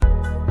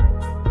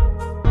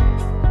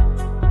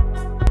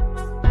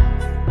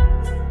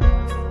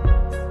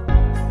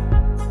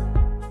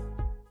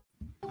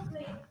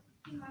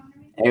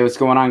Hey, what's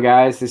going on,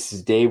 guys? This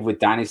is Dave with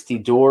Dynasty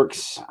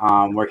Dorks.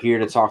 We're here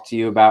to talk to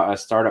you about a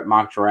startup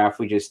mock draft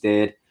we just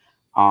did.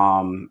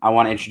 I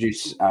want to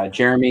introduce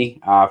Jeremy,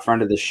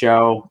 friend of the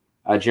show.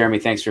 Jeremy,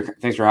 thanks for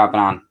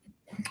hopping on.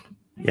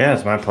 Yeah,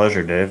 it's my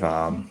pleasure, Dave.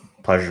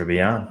 Pleasure to be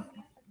on.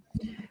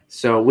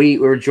 So we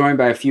were joined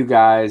by a few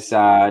guys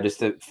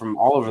from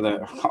all over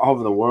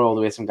the world.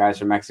 We had some guys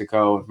from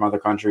Mexico and from other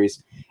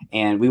countries,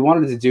 and we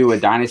wanted to do a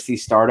Dynasty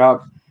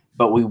startup,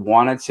 but we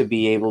wanted to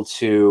be able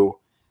to.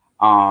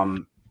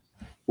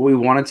 What we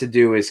wanted to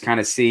do is kind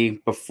of see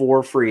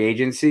before free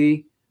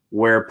agency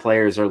where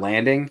players are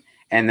landing.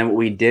 And then what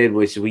we did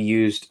was we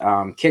used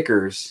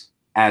kickers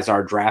as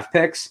our draft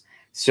picks.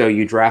 So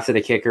you drafted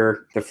a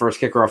kicker. The first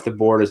kicker off the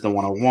board is the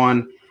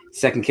 101.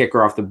 Second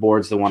kicker off the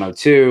board is the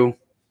 102,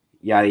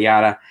 yada,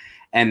 yada.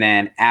 And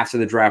then after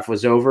the draft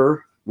was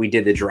over, we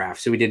did the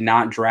draft. So we did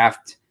not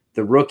draft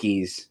the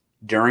rookies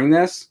during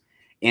this.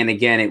 And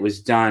again, it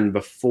was done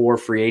before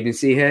free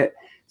agency hit.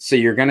 So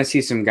you're going to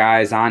see some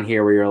guys on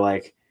here where you're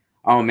like,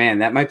 oh man,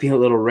 that might be a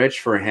little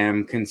rich for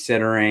him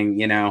considering,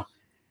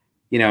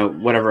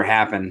 whatever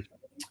happened.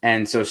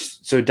 And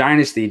so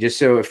Dynasty, just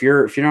so if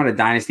you're not a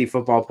Dynasty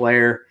football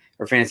player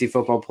or fantasy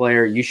football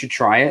player, you should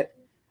try it.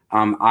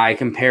 I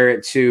compare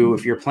it to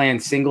if you're playing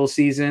single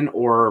season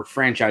or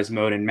franchise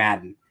mode in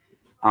Madden.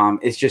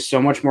 It's just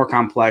so much more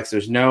complex.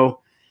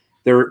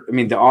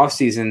 The off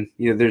season,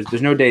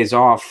 there's no days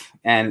off,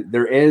 and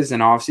there is an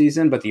off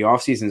season, but the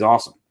off season is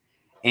awesome.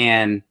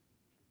 And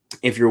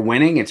if you're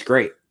winning, it's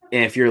great.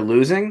 If you're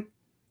losing,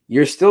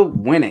 you're still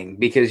winning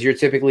because you're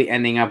typically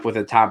ending up with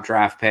a top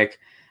draft pick.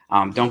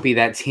 Don't be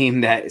that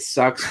team that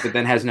sucks but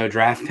then has no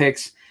draft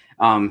picks.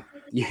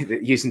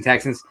 Houston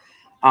Texans.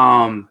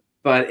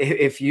 But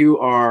if you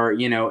are,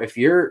 if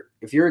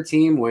you're a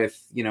team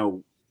with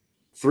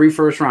 3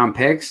 first-round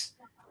picks,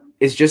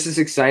 it's just as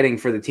exciting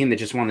for the team that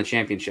just won the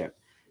championship.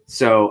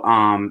 So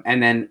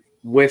and then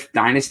with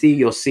Dynasty,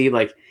 you'll see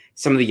like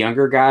some of the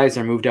younger guys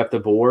are moved up the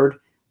board.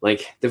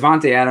 Like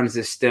Devontae Adams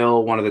is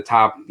still one of the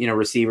top,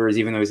 receivers,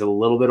 even though he's a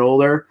little bit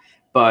older.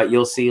 But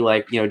you'll see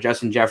like,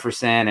 Justin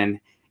Jefferson and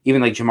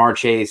even like Jamar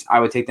Chase.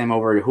 I would take them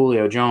over to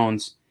Julio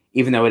Jones,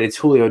 even though it's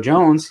Julio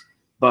Jones,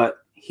 but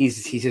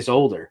he's just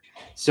older.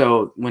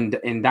 So when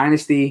in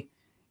Dynasty,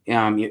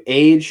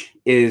 age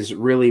is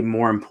really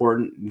more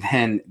important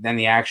than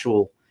the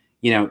actual,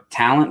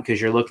 talent, because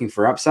you're looking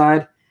for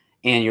upside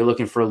and you're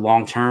looking for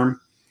long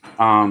term.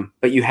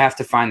 But you have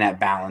to find that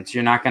balance.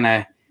 You're not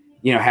gonna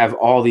have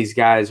all these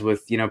guys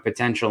with,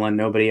 potential and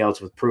nobody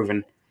else with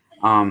proven.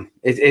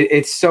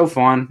 It's so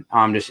fun.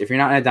 Just if you're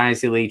not in a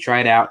Dynasty league,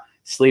 try it out.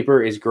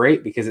 Sleeper is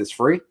great because it's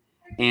free.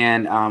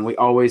 And we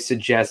always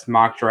suggest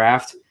mock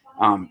draft.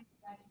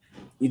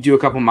 You do a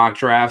couple mock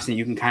drafts and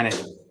you can kind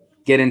of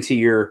get into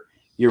your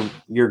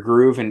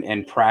groove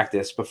and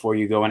practice before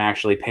you go and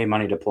actually pay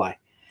money to play.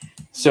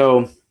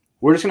 So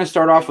we're just going to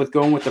start off with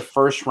going with the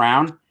first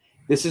round.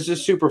 This is a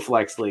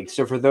Superflex league.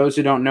 So for those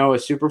who don't know, a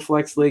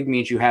Superflex league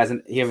means you have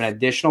an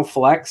additional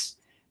flex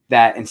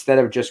that instead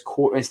of just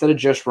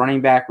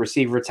running back,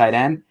 receiver, tight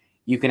end,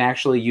 you can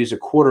actually use a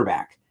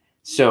quarterback.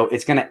 So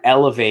it's going to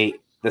elevate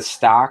the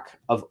stock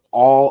of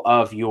all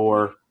of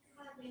your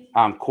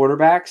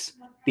quarterbacks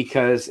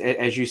because,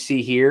 as you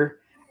see here,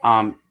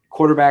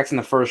 quarterbacks in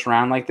the first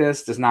round like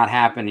this does not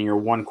happen in your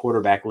one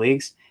quarterback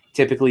leagues.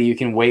 Typically, you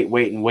can wait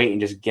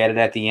and just get it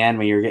at the end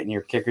when you're getting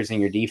your kickers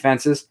and your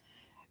defenses.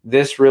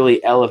 This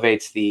really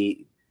elevates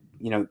the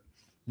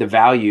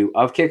value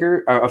of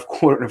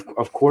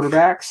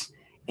quarterbacks,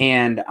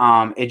 and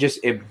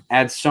it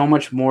adds so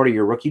much more to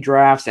your rookie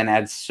drafts and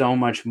adds so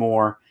much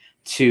more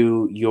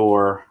to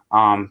your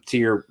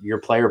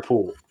player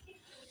pool.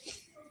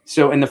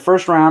 So in the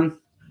first round,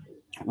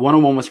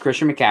 101 was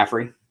Christian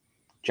McCaffrey,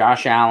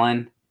 Josh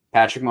Allen,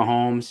 Patrick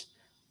Mahomes,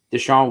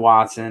 Deshaun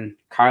Watson,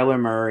 Kyler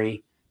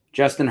Murray,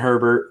 Justin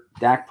Herbert,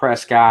 Dak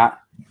Prescott,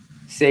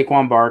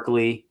 Saquon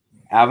Barkley,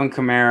 Alvin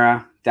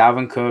Kamara,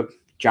 Dalvin Cook,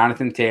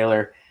 Jonathan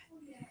Taylor,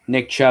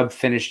 Nick Chubb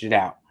finished it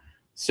out.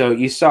 So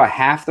you saw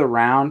half the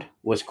round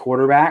was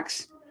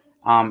quarterbacks,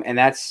 and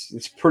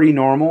it's pretty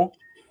normal.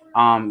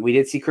 We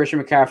did see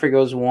Christian McCaffrey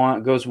goes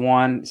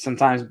one.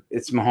 Sometimes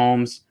it's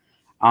Mahomes.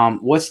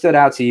 What stood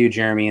out to you,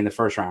 Jeremy, in the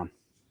first round?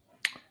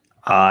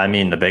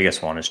 The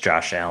biggest one is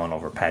Josh Allen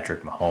over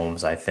Patrick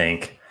Mahomes. I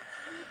think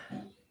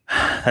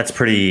that's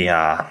pretty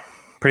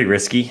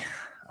risky.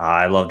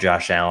 I love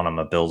Josh Allen. I'm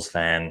a Bills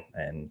fan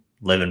and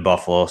live in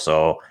Buffalo,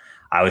 so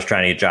I was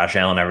trying to get Josh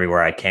Allen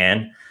everywhere I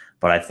can.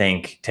 But I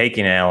think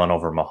taking Allen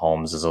over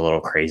Mahomes is a little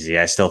crazy.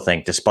 I still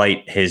think,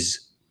 despite his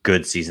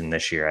good season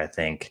this year, I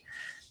think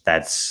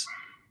that's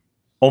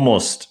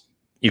almost,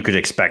 you could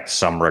expect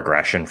some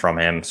regression from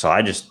him. So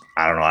I don't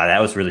know. That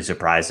was really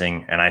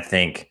surprising. And I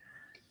think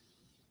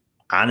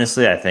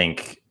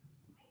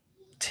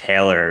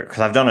Taylor, because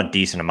I've done a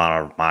decent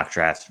amount of mock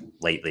drafts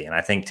lately, and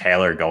I think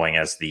Taylor going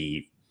as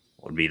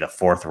would be the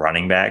 4th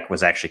running back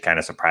was actually kind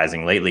of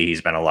surprising. Lately,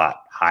 he's been a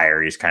lot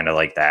higher. He's kind of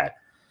like that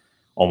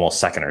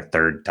almost 2nd or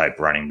 3rd type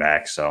running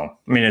back. So,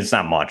 it's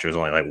not much. It was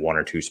only like 1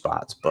 or 2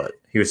 spots, but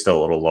he was still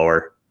a little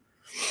lower.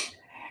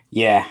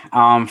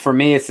 Yeah, for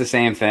me, it's the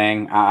same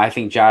thing. I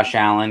think Josh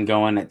Allen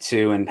going at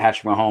 2 and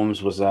Patrick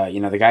Mahomes was,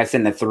 the guy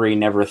sitting at 3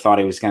 never thought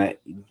he was going to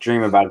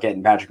dream about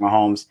getting Patrick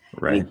Mahomes,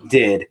 and he Right.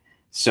 did.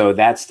 So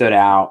that stood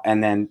out.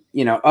 And then,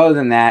 other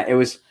than that, it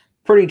was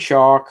pretty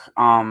chalk.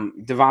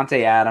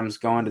 Devontae Adams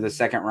going to the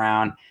second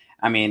round.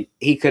 I mean,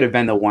 he could have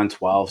been the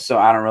 112, so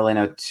I don't really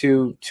know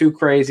too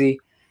crazy.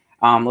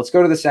 Let's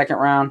go to the second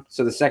round.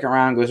 So the second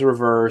round goes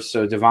reverse.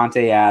 So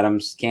Devontae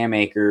Adams, Cam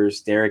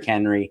Akers, Derrick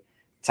Henry,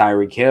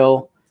 Tyreek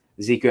Hill,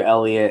 Ezekiel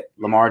Elliott,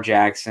 Lamar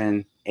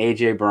Jackson,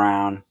 A.J.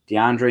 Brown,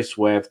 DeAndre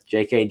Swift,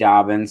 J.K.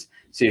 Dobbins.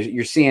 So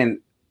you're seeing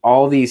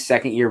all these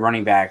second-year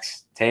running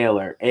backs,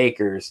 Taylor,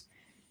 Akers,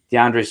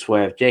 DeAndre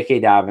Swift,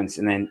 J.K. Dobbins,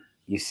 and then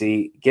you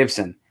see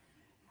Gibson.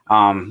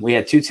 We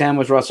had 210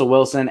 was Russell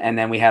Wilson, and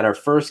then we had our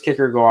first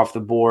kicker go off the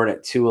board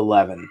at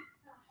 211.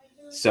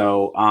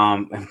 So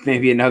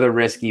maybe another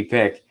risky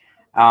pick.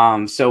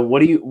 So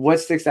what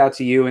sticks out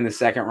to you in the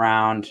second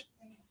round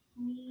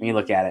when you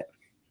look at it?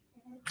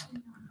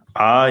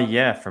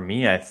 Yeah, for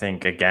me, I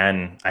think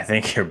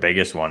your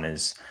biggest one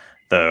is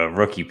the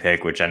rookie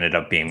pick, which ended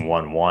up being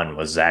 1-1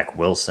 was Zach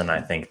Wilson.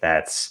 I think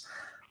that's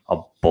a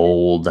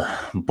bold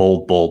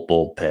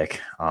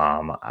pick.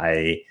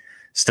 I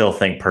still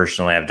think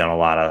personally I've done a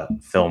lot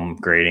of film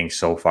grading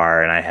so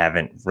far and I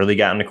haven't really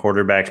gotten to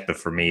quarterbacks, but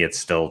for me, it's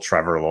still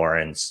Trevor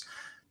Lawrence.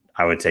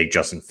 I would take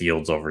Justin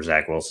Fields over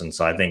Zach Wilson.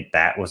 So I think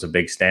that was a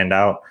big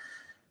standout.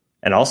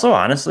 And also,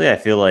 honestly, I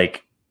feel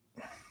like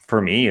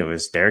for me, it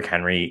was Derrick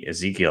Henry,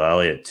 Ezekiel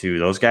Elliott, too.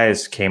 Those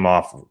guys came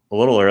off a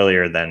little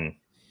earlier than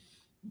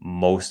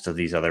most of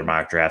these other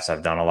mock drafts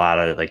I've done. A lot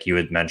of, like you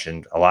had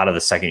mentioned, a lot of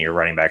the second-year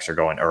running backs are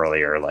going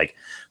earlier. Like,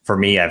 for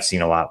me, I've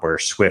seen a lot where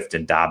Swift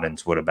and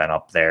Dobbins would have been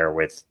up there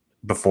with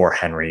before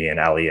Henry and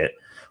Elliott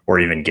or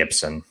even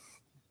Gibson.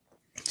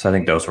 So I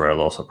think those were a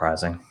little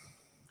surprising.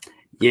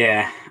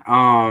 Yeah.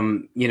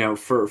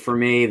 For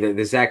me,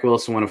 the Zach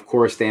Wilson one, of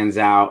course, stands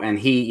out. And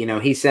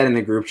he said in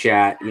the group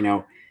chat,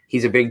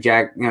 he's a big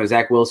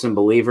Zach Wilson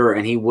believer,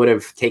 and he would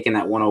have taken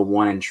that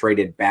 101 and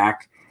traded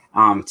back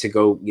to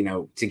go,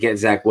 to get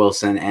Zach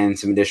Wilson and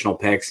some additional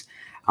picks.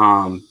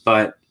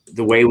 But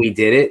the way we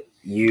did it,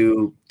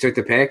 you took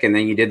the pick and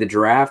then you did the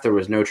draft. There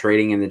was no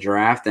trading in the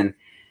draft, and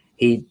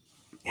he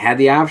had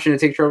the option to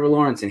take Trevor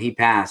Lawrence, and he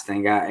passed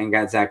and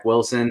got Zach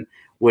Wilson,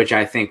 which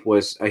I think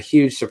was a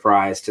huge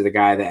surprise to the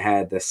guy that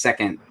had the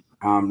second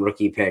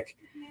rookie pick.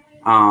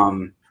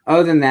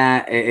 Other than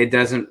that, it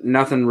doesn't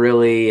nothing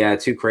really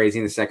too crazy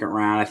in the second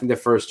round. I think the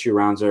first 2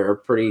 rounds are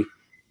pretty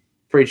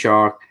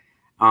chalk.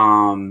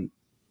 The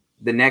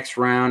next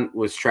round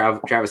was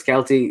Travis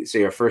Kelce, so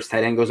your first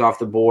tight end goes off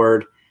the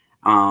board.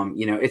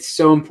 It's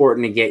so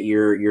important to get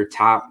your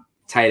top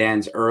tight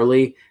ends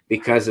early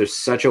because there's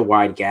such a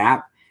wide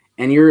gap,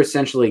 and you're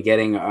essentially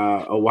getting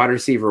a wide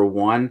receiver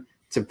 1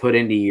 to put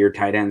into your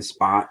tight end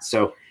spot.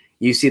 So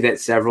you see that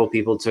several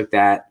people took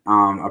that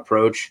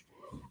approach.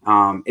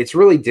 It's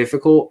really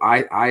difficult.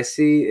 I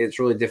see it's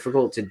really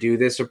difficult to do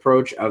this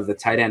approach of the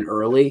tight end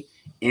early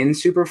in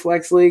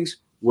Superflex leagues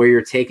where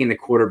you're taking the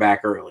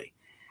quarterback early.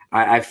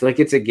 I feel like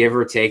it's a give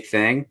or take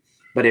thing.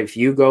 But if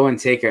you go and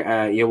take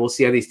we'll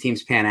see how these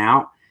teams pan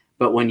out.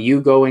 But when you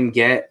go and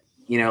get,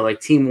 like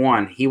team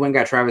 1, he went and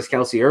got Travis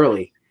Kelce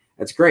early.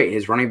 That's great.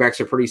 His running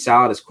backs are pretty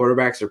solid. His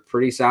quarterbacks are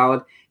pretty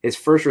solid. His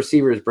first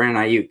receiver is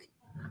Brandon Ayuk.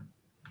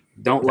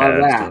 Don't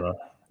love that.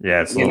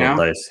 It's a little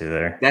dicey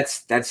there.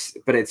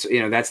 But it's,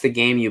 that's the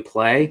game you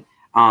play.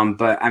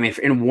 But I mean,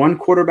 in one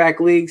quarterback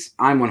leagues,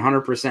 I'm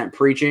 100%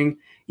 preaching.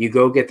 You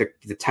go get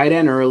the tight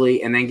end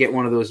early and then get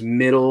one of those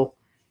middle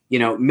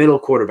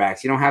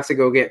quarterbacks. You don't have to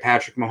go get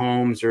Patrick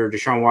Mahomes or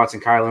Deshaun Watson,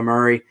 Kyler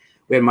Murray.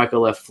 We had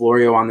Michael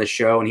Florio on the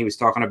show, and he was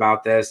talking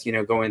about this,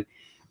 going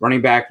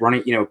running back,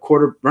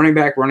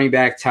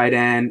 tight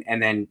end,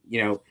 and then,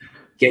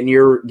 getting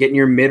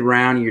your mid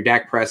round, your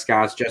Dak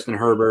Prescott's, Justin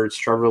Herbert's,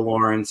 Trevor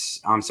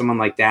Lawrence, someone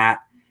like that.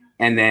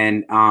 And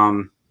then,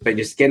 but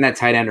just getting that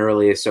tight end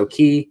early is so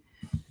key.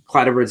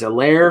 Clyde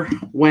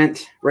Edwards-Helaire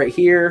went right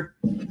here.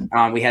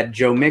 We had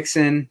Joe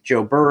Mixon,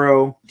 Joe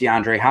Burrow,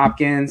 DeAndre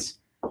Hopkins.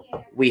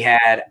 We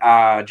had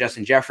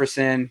Justin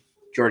Jefferson,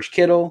 George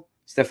Kittle,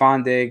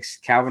 Stephon Diggs,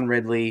 Calvin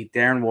Ridley,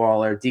 Darren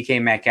Waller,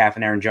 DK Metcalf,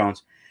 and Aaron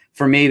Jones.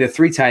 For me, the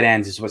 3 tight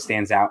ends is what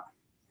stands out.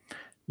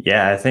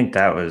 Yeah, I think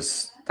that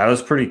was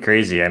pretty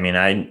crazy. I mean,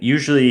 I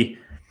usually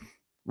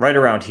right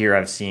around here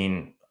I've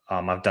seen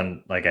I've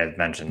done, like I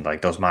mentioned,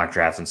 like those mock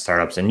drafts and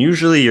startups, and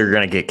usually you're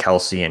going to get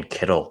Kelce and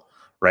Kittle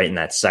right in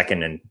that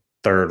second and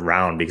third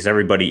round because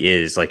everybody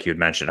is, like you had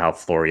mentioned, how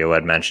Florio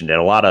had mentioned it.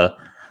 A lot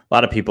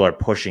of people are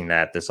pushing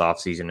that this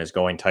offseason is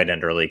going tight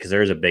end early because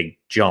there is a big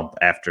jump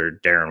after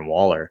Darren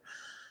Waller.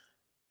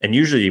 And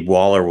usually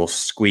Waller will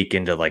squeak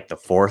into like the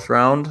 4th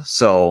round.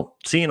 So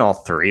seeing all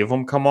 3 of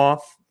them come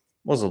off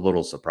was a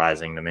little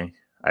surprising to me.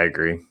 I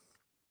agree.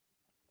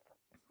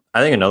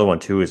 I think another one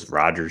too is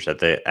Rodgers at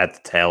the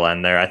tail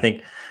end there. I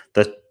think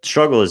the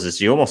struggle is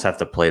you almost have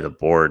to play the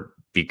board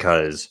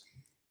because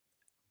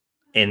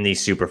in these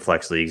super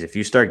flex leagues, if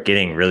you start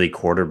getting really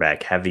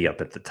quarterback heavy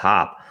up at the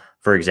top,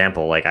 for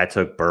example, like I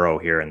took Burrow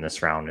here in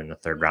this round in the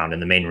third round,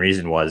 and the main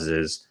reason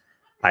is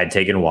I had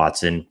taken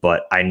Watson,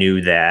 but I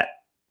knew that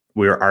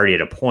we were already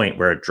at a point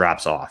where it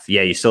drops off.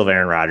 Yeah, you still have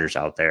Aaron Rodgers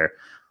out there,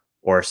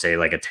 or say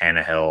like a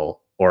Tannehill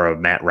or a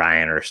Matt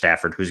Ryan or a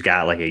Stafford who's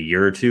got like a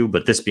year or two.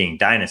 But this being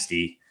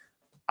Dynasty,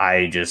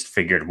 I just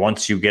figured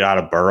once you get out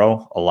of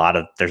Burrow,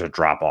 there's a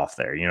drop off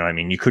there. You know what I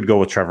mean? You could go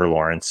with Trevor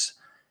Lawrence,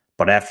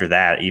 but after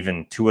that,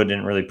 even Tua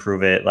didn't really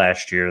prove it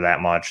last year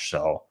that much.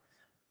 So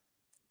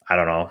I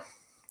don't know.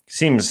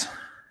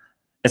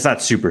 It's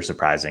not super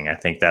surprising. I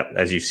think that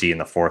as you see in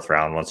the fourth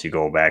round, once you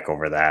go back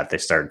over that, they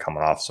started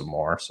coming off some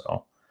more.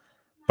 So,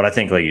 but I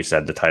think, like you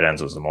said, the tight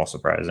ends was the most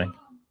surprising.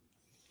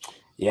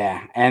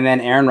 Yeah, and then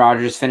Aaron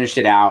Rodgers finished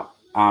it out.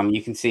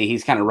 You can see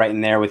he's kind of right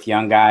in there with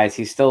young guys.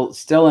 He's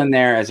still in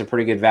there as a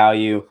pretty good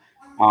value.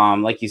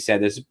 Like you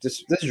said, there's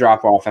this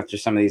drop off after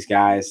some of these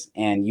guys,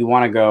 and you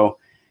want to go.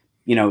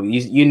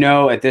 You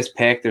know at this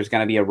pick there's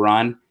going to be a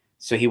run,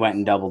 so he went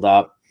and doubled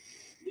up.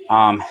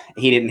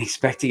 He didn't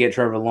expect to get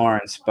Trevor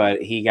Lawrence, but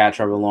he got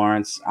Trevor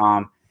Lawrence.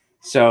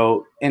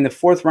 So in the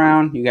fourth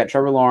round, you got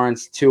Trevor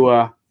Lawrence,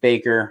 Tua,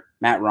 Baker,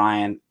 Matt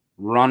Ryan,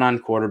 run on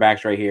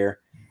quarterbacks right here,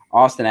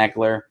 Austin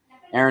Eckler,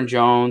 Aaron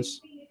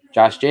Jones,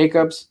 Josh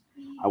Jacobs.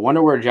 I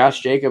wonder where Josh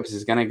Jacobs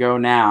is going to go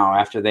now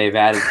after they've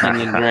added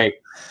Kenyon Drake.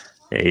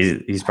 Yeah,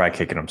 he's probably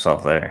kicking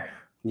himself there.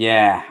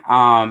 Yeah.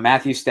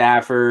 Matthew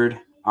Stafford,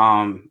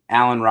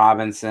 Allen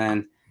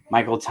Robinson,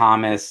 Michael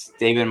Thomas,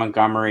 David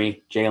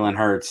Montgomery, Jalen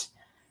Hurts.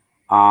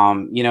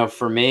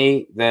 For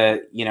me,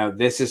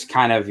 this is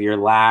kind of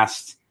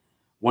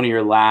one of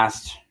your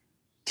last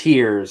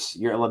tiers,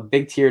 your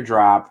big tier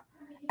drop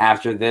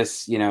after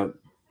this,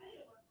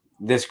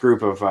 this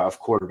group of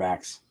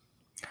quarterbacks.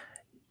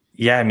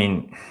 Yeah, I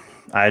mean,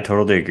 I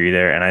totally agree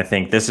there. And I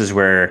think this is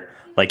where,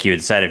 like you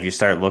had said, if you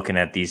start looking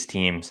at these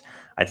teams,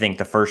 I think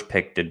the first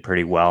pick did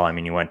pretty well. I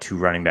mean, you went 2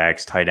 running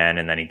backs, tight end,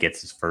 and then he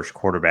gets his first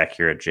quarterback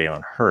here at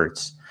Jalen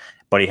Hurts.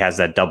 But he has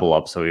that double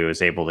up, so he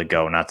was able to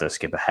go, not to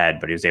skip ahead,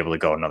 but he was able to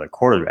go another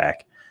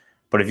quarterback.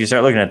 But if you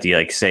start looking at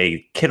the,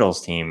 say,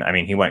 Kittle's team, I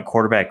mean, he went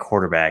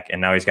quarterback, and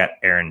now he's got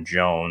Aaron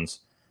Jones,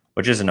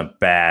 which isn't a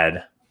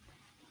bad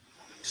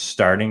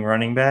starting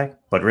running back.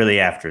 But really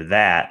after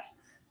that,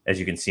 as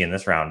you can see in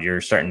this round,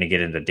 you're starting to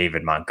get into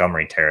David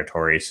Montgomery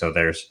territory, so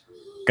there's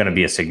going to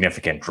be a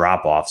significant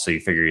drop-off. So you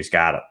figure he's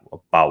got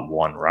about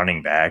 1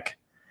 running back.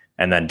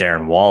 And then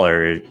Darren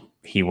Waller,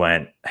 he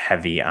went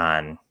heavy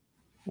on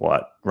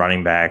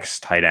running backs,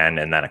 tight end,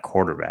 and then a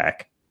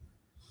quarterback.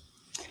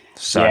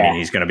 So, yeah. I mean,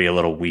 he's going to be a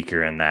little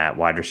weaker in that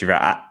wide receiver.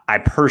 I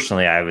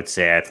personally, I would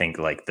say, I think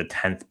like the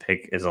 10th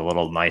pick is a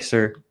little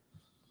nicer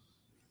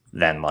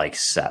than like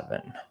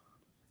 7.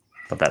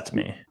 But that's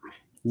me.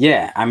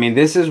 Yeah. I mean,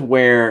 this is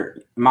where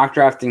mock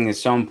drafting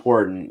is so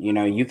important.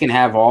 You can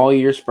have all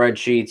your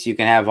spreadsheets, you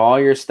can have all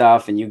your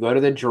stuff, and you go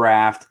to the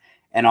draft,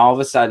 and all of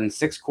a sudden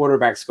 6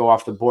 quarterbacks go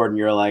off the board, and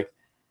you're like,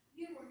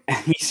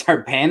 you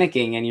start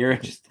panicking and you're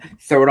just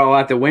throw it all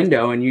out the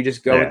window and you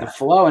just go with the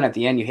flow. And at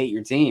the end, you hate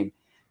your team.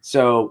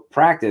 So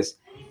practice.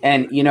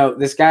 And,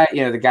 this guy,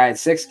 the guy at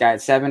 6, guy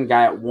at 7,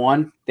 guy at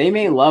 1, they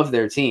may love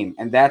their team.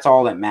 And that's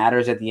all that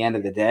matters at the end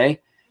of the day.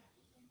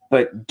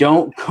 But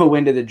don't go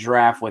into the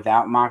draft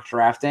without mock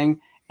drafting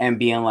and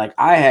being like,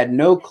 I had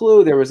no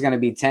clue there was going to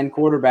be 10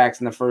 quarterbacks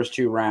in the first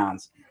 2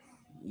 rounds.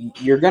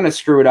 You're going to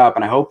screw it up.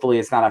 And hopefully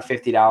it's not a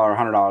 $50 or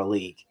 $100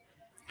 league.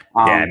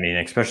 Yeah, I mean,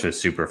 especially with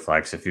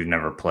Superflex, if you've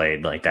never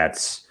played, like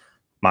that's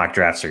mock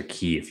drafts are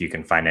key. If you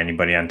can find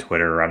anybody on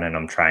Twitter running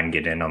them, try and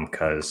get in them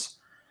because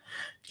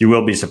you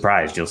will be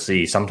surprised. You'll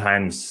see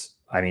sometimes,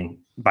 I mean,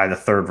 by the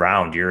 3rd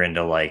round, you're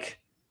into like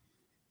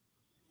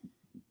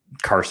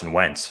Carson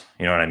Wentz.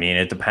 You know what I mean?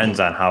 It depends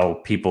on how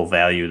people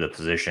value the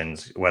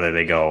positions, whether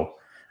they go.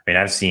 I mean,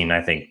 I've seen,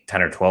 I think,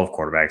 10 or 12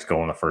 quarterbacks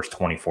go in the first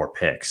 24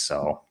 picks.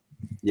 So,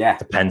 yeah,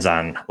 depends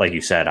on, like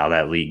you said, how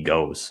that league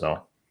goes.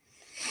 So.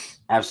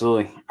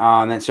 Absolutely.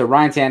 Then so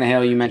Ryan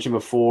Tannehill, you mentioned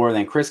before,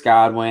 then Chris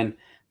Godwin,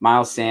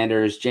 Miles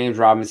Sanders, James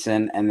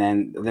Robinson, and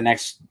then the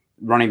next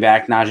running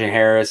back, Najee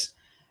Harris,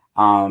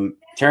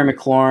 Terry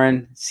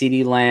McLaurin,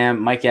 CeeDee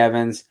Lamb, Mike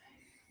Evans.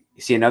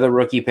 You see another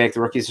rookie pick.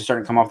 The rookies are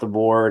starting to come off the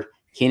board.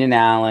 Keenan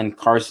Allen,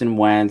 Carson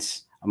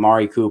Wentz,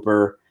 Amari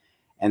Cooper.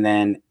 And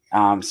then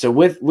so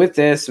with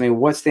this, I mean,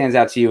 what stands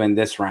out to you in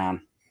this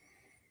round?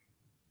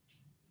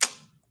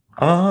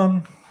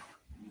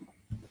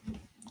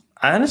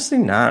 Honestly,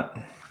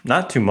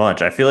 not too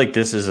much. I feel like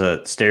this is a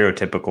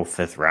stereotypical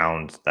 5th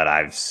round that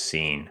I've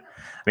seen.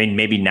 I mean,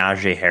 maybe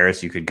Najee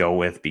Harris you could go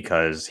with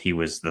because he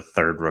was the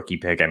 3rd rookie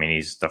pick. I mean,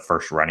 he's the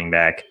first running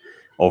back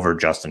over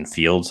Justin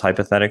Fields,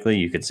 hypothetically.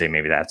 You could say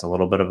maybe that's a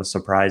little bit of a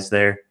surprise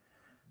there.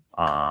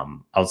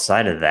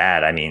 Outside of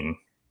that, I mean,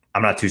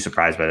 I'm not too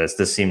surprised by this.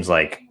 This seems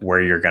like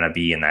where you're going to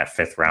be in that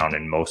 5th round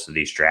in most of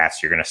these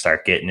drafts. You're going to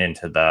start getting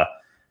into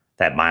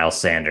that Miles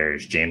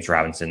Sanders, James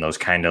Robinson, those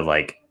kind of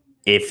like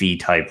iffy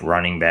type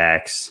running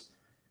backs.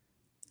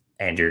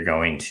 And you're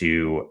going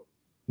to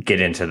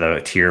get into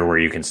the tier where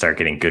you can start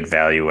getting good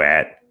value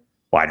at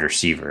wide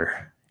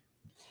receiver.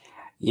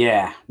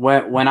 Yeah,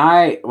 when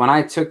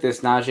I took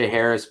this Najee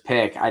Harris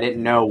pick, I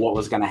didn't know what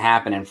was going to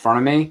happen in front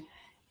of me,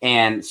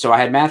 and so I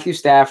had Matthew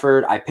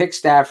Stafford. I picked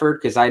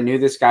Stafford because I knew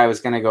this guy was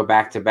going to go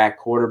back to back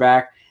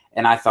quarterback,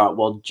 and I thought,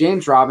 well,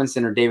 James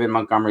Robinson or David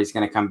Montgomery is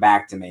going to come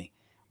back to me.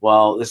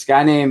 Well, this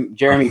guy named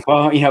Jeremy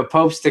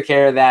Popes took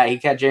care of that. He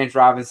kept James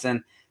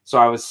Robinson, so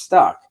I was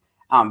stuck.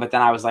 But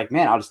then I was like,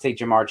 man, I'll just take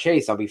Jamar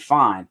Chase. I'll be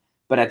fine.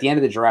 But at the end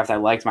of the draft, I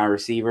liked my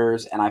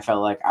receivers, and I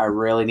felt like I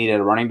really needed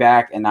a running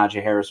back, and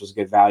Najee Harris was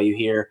good value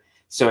here.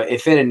 So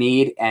it fit a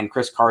need, and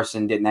Chris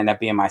Carson didn't end up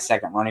being my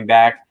second running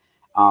back.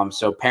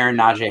 So pairing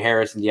Najee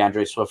Harris and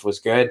DeAndre Swift was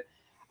good.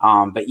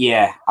 But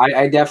yeah,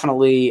 I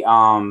definitely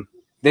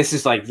this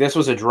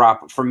was a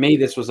drop for me.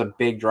 This was a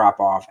big drop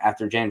off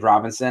after James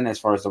Robinson as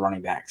far as the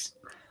running backs.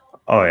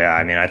 Oh yeah,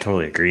 I mean I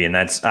totally agree, and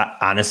that's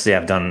honestly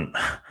I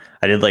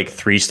did like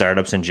 3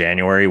 startups in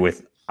January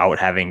without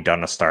having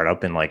done a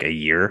startup in like a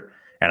year.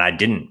 And I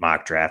didn't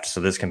mock draft, so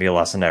this can be a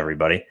lesson to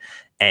everybody.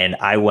 And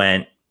I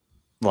went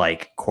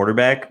like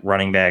quarterback,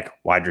 running back,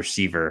 wide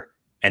receiver.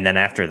 And then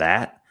after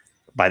that,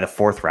 by the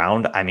 4th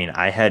round, I mean,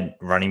 I had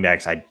running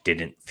backs I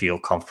didn't feel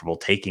comfortable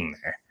taking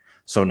there.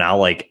 So now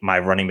like my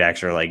running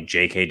backs are like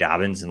J.K.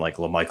 Dobbins and like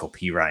LaMichael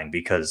Pirine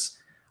because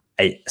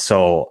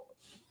so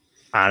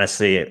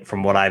honestly,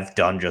 from what I've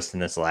done just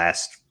in this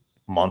last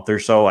month or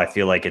so, I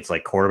feel like it's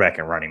like quarterback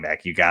and running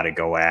back you got to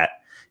go at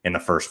in the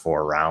first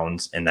 4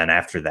 rounds. And then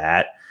after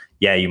that,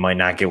 yeah, you might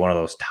not get one of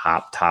those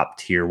top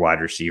tier wide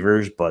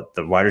receivers, but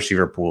the wide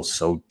receiver pool is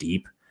so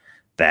deep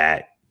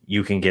that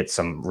you can get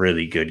some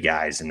really good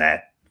guys in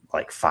that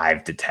like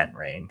 5 to 10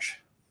 range.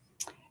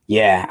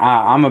 Yeah,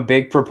 I'm a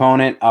big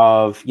proponent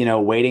of,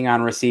 waiting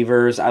on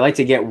receivers. I like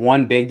to get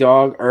one big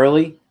dog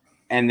early,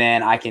 and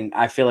then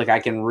I feel like I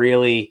can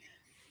really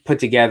put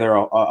together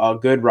a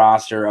good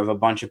roster of a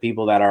bunch of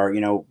people that are,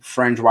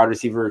 fringe wide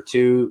receiver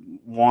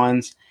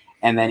 2-1s.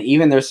 And then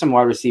even there's some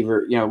wide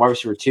receiver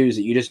 2s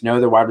that you just know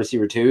they're wide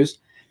receiver 2s,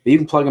 but you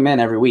can plug them in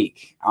every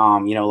week.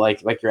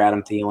 Like your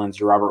Adam Thielens,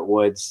 your Robert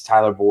Woods,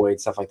 Tyler Boyd,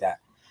 stuff like that.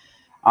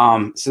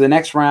 So the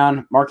next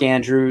round, Mark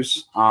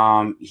Andrews,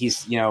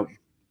 he's,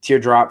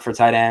 teardrop for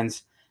tight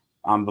ends.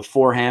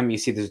 Before him, you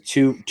see there's a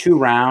two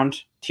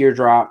round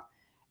teardrop,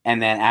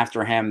 and then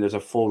after him, there's a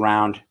full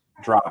round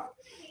drop.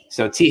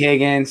 So T.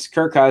 Higgins,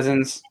 Kirk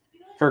Cousins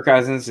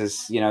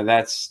is,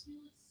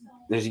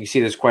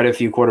 there's quite a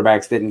few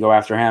quarterbacks didn't go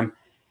after him.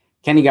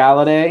 Kenny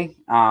Galladay,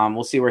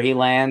 we'll see where he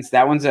lands.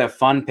 That one's a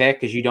fun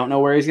pick because you don't know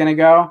where he's going to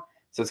go.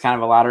 So it's kind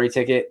of a lottery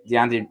ticket.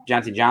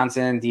 Deontay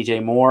Johnson,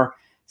 DJ Moore.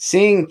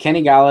 Seeing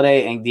Kenny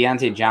Galladay and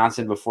Deontay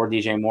Johnson before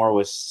DJ Moore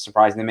was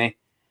surprising to me.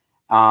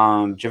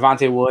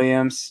 Javonte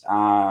Williams.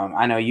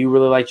 I know you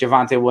really like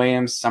Javonte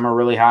Williams. Some are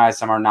really high.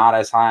 Some are not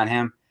as high on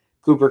him.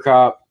 Cooper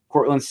Kupp,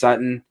 Cortland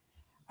Sutton.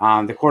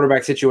 The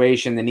quarterback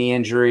situation, the knee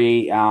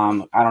injury,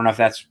 I don't know if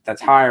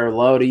that's high or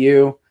low to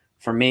you.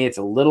 For me, it's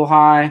a little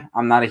high.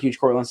 I'm not a huge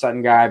Cortland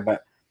Sutton guy,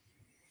 but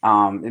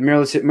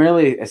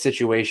merely a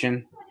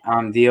situation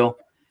deal.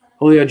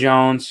 Julio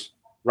Jones,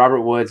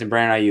 Robert Woods, and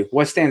Brandon Ayuk.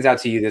 What stands out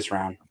to you this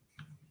round?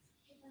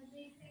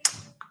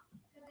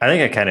 I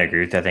think I kind of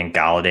agree with that. I think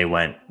Galladay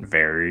went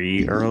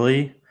very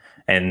early,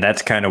 and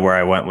that's kind of where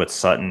I went with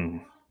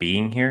Sutton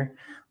being here.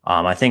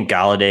 I think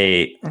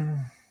Galladay,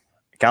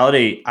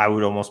 I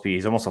would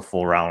he's almost a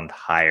full round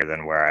higher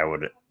than where I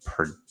would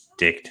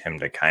predict him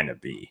to kind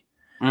of be.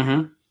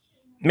 Mm-hmm.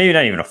 Maybe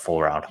not even a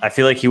full round. I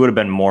feel like he would have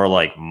been more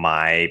like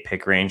my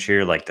pick range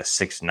here, like the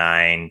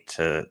 6'9"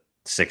 to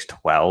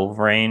 6'12"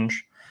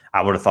 range.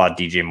 I would have thought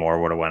DJ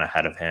Moore would have went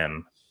ahead of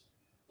him.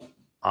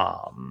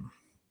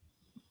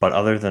 But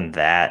other than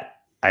that,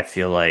 I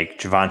feel like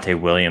Javonte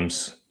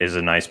Williams is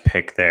a nice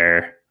pick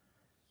there.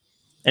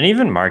 And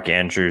even Mark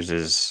Andrews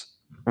is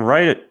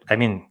right.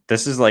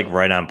 This is like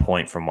right on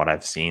point from what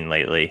I've seen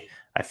lately.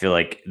 I feel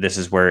like this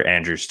is where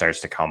Andrews starts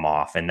to come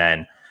off. And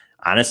then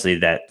honestly,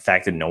 that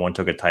fact that no one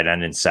took a tight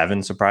end in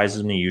 7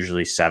 surprises me.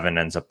 Usually 7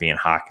 ends up being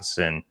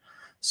Hawkinson,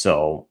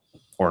 or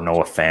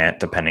Noah Fant,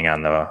 depending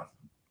on the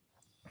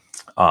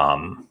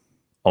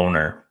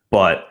owner.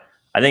 But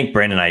I think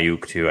Brandon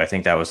Ayuk too. I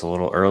think that was a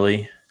little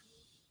early.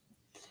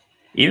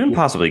 Even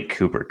possibly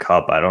Cooper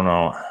Kupp. I don't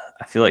know.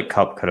 I feel like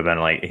Kupp could have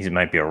been he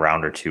might be a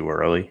round or 2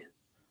 early.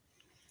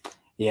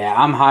 Yeah,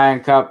 I'm high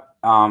on Kupp.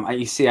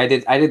 You see, I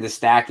did the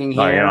stacking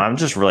here. I'm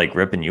just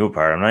ripping you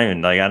apart. I'm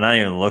not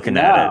even looking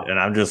at it, and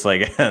I'm just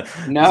like,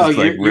 no,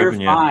 you're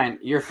fine.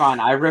 You're fine.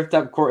 I ripped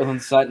up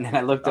Cortland Sutton, and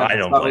I looked up. I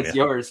don't know it's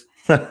yours.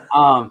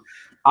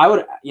 I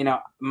would,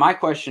 my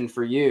question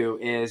for you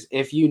is,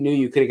 if you knew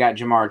you could have got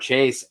Jamar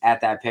Chase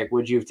at that pick,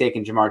 would you have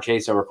taken Jamar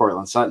Chase over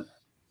Cortland Sutton?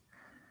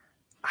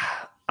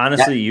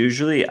 Honestly,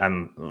 usually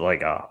I'm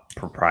like a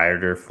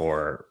proprietor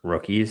for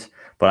rookies,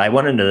 but I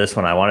went into this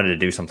one. I wanted to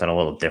do something a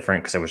little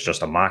different because it was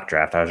just a mock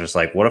draft. I was just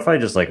like, what if I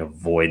just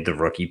avoid the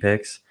rookie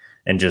picks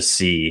and just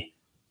see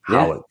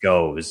how it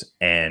goes?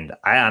 And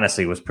I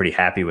honestly was pretty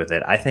happy with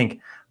it. I think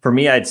for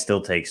me, I'd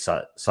still take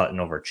Sutton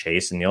over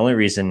Chase. And the only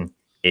reason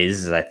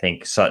is I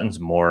think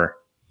Sutton's more,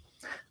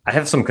 I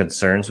have some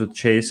concerns with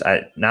Chase.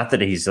 Not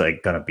that he's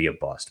going to be a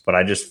bust, but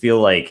I just feel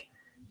like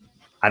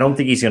I don't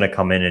think he's going to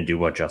come in and do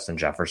what Justin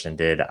Jefferson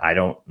did. I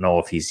don't know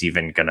if he's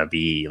even going to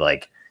be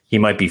he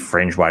might be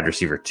fringe wide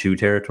receiver 2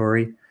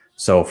 territory.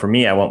 So for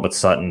me, I went with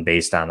Sutton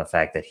based on the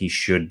fact that he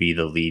should be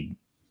the lead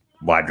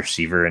wide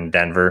receiver in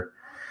Denver.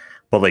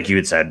 But like you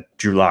had said,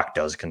 Drew Lock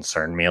does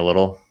concern me a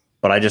little.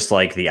 But I just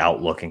like the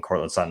outlook in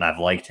Courtland Sutton. I've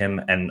liked him.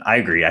 And I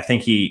agree. I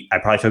think I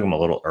probably took him a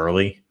little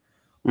early.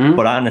 Mm-hmm.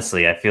 But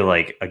honestly, I feel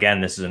like,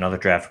 again, this is another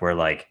draft where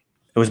it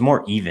was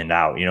more evened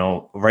out.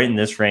 Right in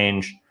this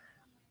range,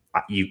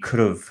 you could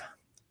have,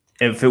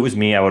 if it was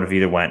me, I would have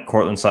either went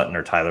Courtland Sutton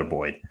or Tyler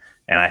Boyd.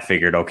 And I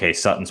figured, okay,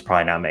 Sutton's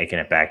probably not making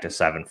it back to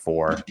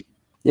 7-4.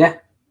 Yeah.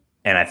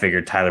 And I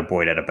figured Tyler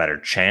Boyd had a better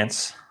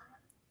chance.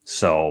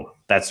 So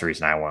that's the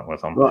reason I went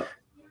with him. Well,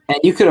 and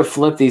you could have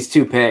flipped these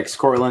 2 picks,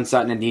 Courtland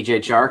Sutton and DJ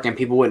Chark, and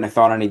people wouldn't have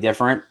thought any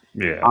different.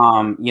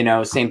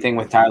 Yeah. Same thing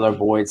with Tyler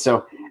Boyd.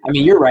 So,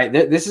 you're right.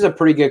 This is a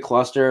pretty good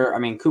cluster.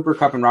 Cooper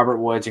Kupp and Robert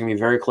Woods are going to be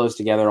very close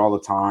together all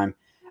the time.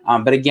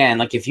 But again,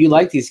 if you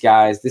like these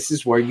guys, this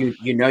is where you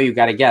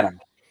got to get them.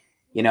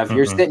 If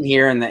you're sitting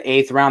here in the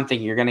 8th round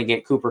thinking you're going to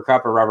get Cooper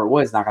Kupp or Robert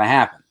Woods, not going to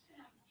happen.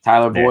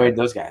 Tyler Boyd,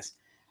 those guys.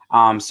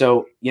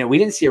 So we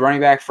didn't see a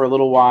running back for a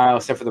little while,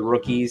 except for the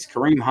rookies.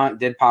 Kareem Hunt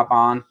did pop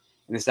on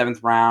in the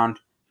 7th round.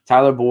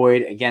 Tyler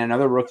Boyd, again,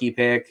 another rookie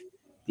pick.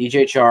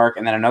 DJ Chark,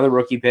 and then another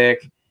rookie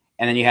pick.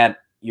 And then you had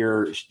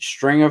your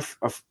string of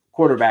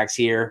quarterbacks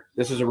here.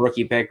 This was a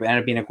rookie pick, but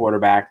ended up being a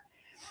quarterback.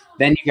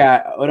 Then you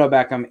got Odell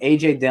Beckham,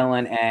 A.J.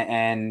 Dillon,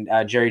 and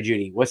Jerry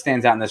Jeudy. What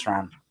stands out in this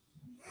round?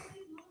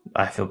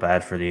 I feel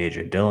bad for the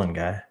A.J. Dillon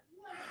guy.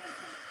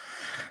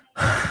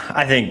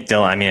 I think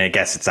Dillon, I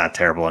guess it's not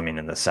terrible, in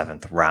the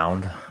 7th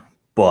round.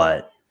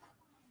 But,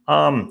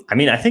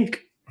 I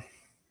think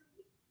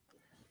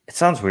it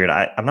sounds weird.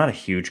 I'm not a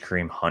huge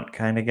Kareem Hunt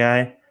kind of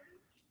guy.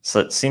 So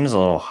it seems a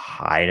little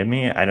high to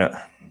me.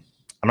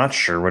 I'm not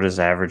sure what his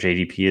average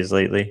ADP is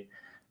lately.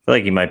 I feel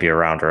like he might be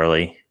around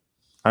early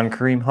on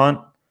Kareem Hunt.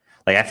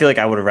 I feel like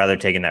I would have rather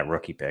taken that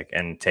rookie pick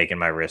and taken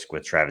my risk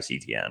with Travis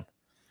Etienne.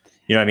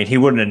 He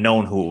wouldn't have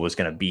known who it was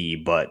going to be,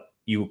 but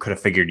you could have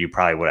figured you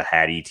probably would have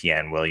had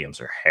Etienne, Williams,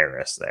 or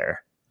Harris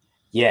there.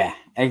 Yeah,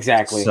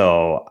 exactly.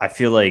 So I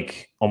feel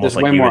like almost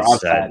there's like way you more had upside.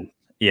 said.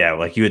 Yeah,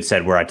 like you had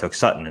said where I took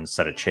Sutton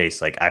instead of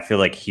Chase. I feel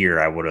like here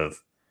I would have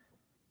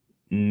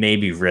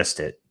maybe risked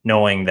it,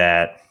 knowing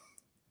that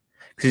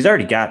because he's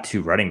already got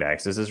 2 running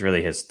backs. This is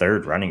really his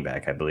 3rd running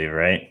back, I believe,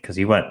 right? Because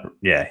he went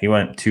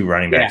 2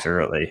 running backs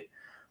early.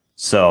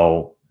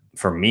 So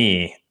for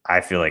me,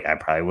 I feel like I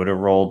probably would have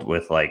rolled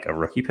with a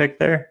rookie pick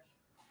there.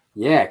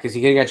 Yeah, because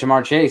you could have got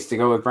Jamar Chase to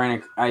go with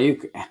Brandon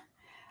Ayuk.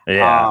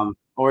 Yeah.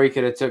 Or you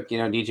could have took,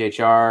 DJ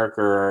Chark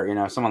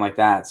or, someone like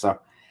that. So,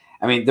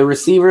 the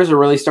receivers are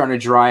really starting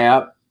to dry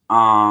up.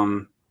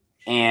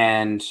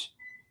 And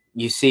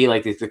you see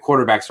the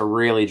quarterbacks are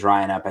really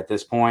drying up at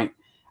this point.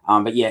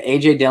 But yeah,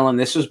 A.J. Dillon,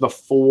 this was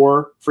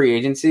before free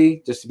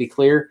agency, just to be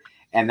clear.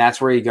 And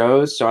that's where he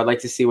goes. So I'd like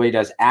to see what he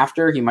does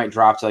after. He might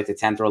drop to the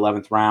 10th or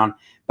 11th round.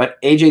 But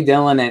A.J.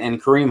 Dillon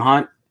and Kareem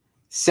Hunt,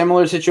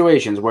 similar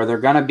situations where they're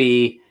going to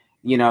be,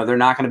 they're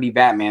not going to be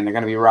Batman. They're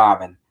going to be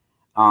Robin.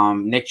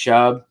 Nick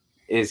Chubb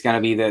is going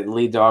to be the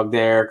lead dog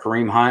there,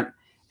 Kareem Hunt.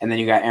 And then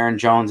you got Aaron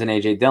Jones and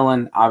A.J.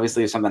 Dillon.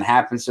 Obviously, if something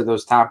happens to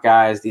those top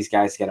guys, these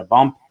guys get a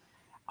bump.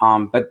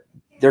 But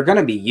they're going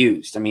to be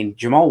used.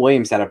 Jamal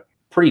Williams had a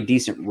pretty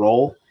decent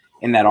role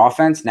in that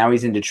offense. Now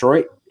he's in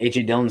Detroit.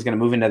 A.J. Dillon's going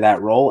to move into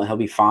that role, and he'll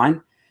be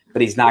fine.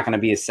 But he's not going to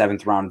be a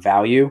 7th round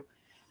value.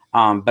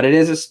 But it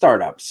is a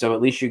startup. So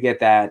at least you get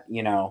that,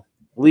 at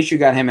least you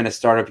got him in a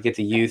startup to get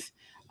the youth.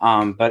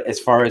 But as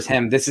far as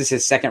him, this is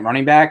his 2nd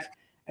running back.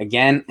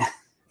 Again,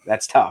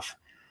 that's tough.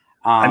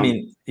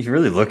 You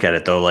really look at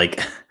it, though,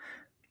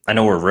 I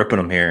know we're ripping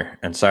him here.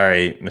 And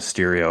sorry,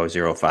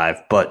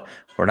 Mysterio05, but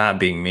we're not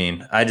being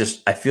mean. I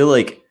feel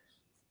like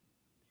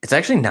it's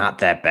actually not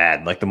that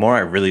bad. The more I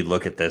really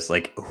look at this,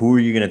 who are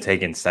you going to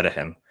take instead of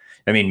him?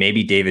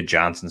 Maybe David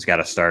Johnson's got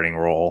a starting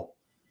role.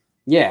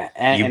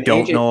 Yeah. You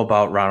don't know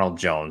about Ronald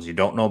Jones. You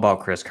don't know about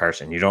Chris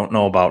Carson. You don't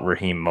know about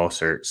Raheem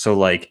Mostert.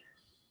 So, and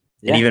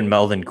even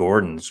Melvin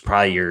Gordon's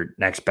probably your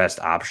next best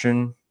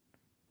option.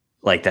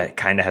 That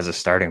kind of has a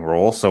starting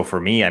role. So for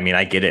me,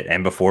 I get it.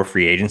 And before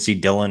free agency,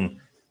 Dillon.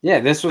 Yeah,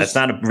 that's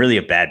not really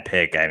a bad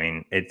pick.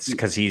 It's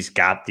because he's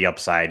got the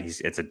upside.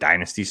 It's a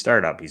dynasty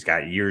startup. He's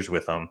got years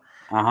with him.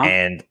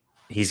 And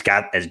he's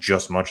got as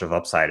just much of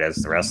upside as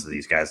the rest of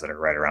these guys that are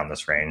right around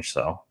this range.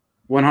 So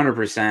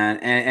 100%.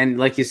 And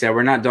like you said,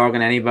 we're not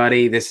dogging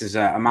anybody. This is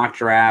a mock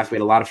draft. We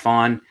had a lot of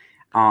fun.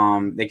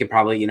 They could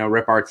probably,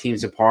 rip our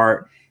teams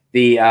apart.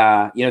 The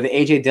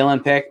A.J.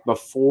 Dillon pick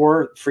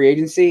before free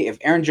agency, if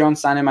Aaron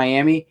Jones signed in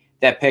Miami,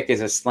 that pick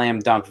is a slam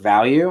dunk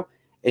value.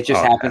 It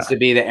just happens to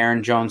be that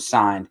Aaron Jones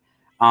signed.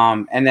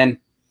 And then,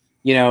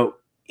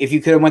 if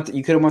you could have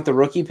went the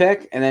rookie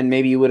pick, and then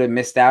maybe you would have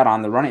missed out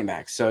on the running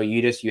back. So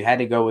you had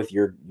to go with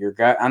your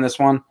gut on this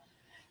one.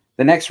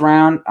 The next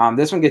round,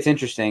 this one gets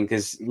interesting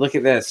because look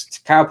at this.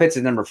 Kyle Pitts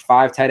is number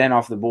 5 tight end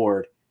off the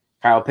board.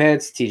 Kyle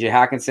Pitts, T.J.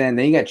 Hockenson.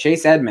 Then you got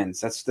Chase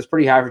Edmonds. That's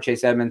pretty high for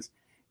Chase Edmonds.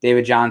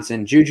 David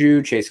Johnson,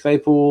 Juju, Chase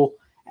Claypool,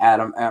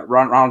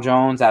 Ronald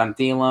Jones, Adam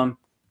Thielen,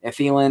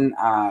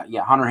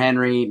 Hunter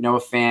Henry,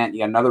 Noah Fant. You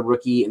got another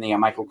rookie, and then you got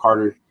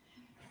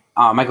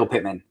Michael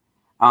Pittman.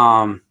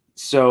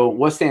 So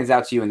what stands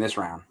out to you in this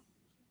round?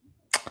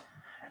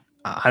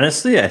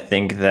 Honestly, I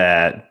think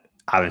that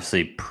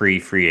obviously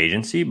pre-free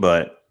agency,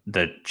 but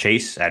the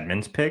Chase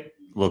Edmonds pick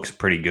looks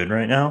pretty good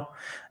right now.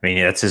 I mean,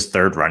 that's his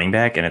third running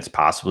back, and it's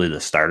possibly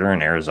the starter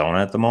in Arizona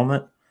at the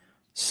moment.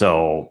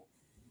 So,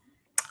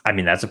 I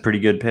mean, that's a pretty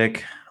good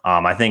pick.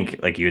 I think,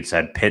 like you had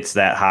said, Pitt's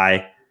that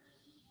high.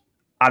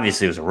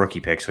 Obviously, it was a rookie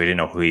pick, so we didn't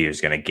know who he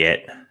was going to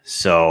get.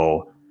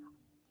 So,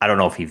 I don't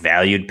know if he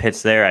valued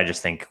Pitts there. I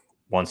just think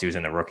once he was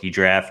in the rookie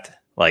draft,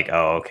 like,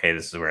 oh, okay,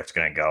 this is where it's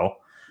going to go.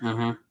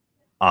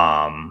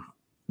 Mm-hmm.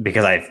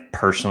 Because I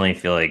personally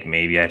feel like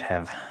maybe I'd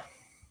have.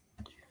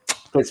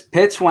 Because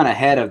Pitts went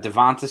ahead of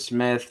Devonta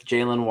Smith,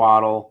 Jalen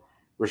Waddle,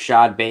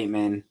 Rashad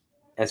Bateman,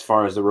 as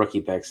far as the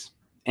rookie picks,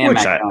 and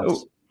Mac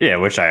Jones.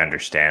 Which I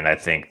understand. I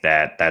think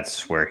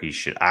that's where he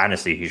should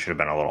have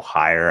been a little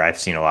higher. I've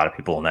seen a lot of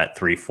people in that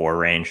 3-4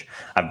 range.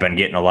 I've been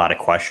getting a lot of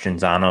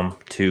questions on him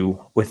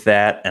too with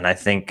that, and I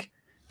think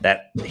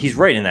that he's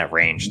right in that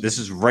range. This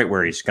is right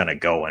where he's going to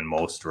go in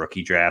most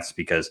rookie drafts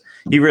because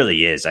he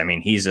really is. I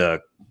mean, he's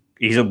a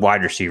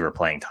wide receiver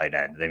playing tight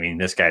end. I mean,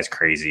 this guy's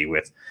crazy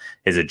with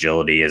his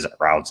agility, his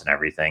routes, and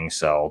everything.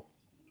 So,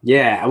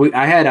 yeah,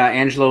 I had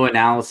Angelo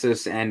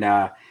Analysis and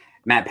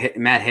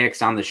Matt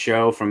Hicks on the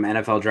show from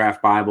NFL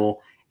Draft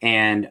Bible,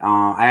 and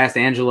I asked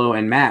Angelo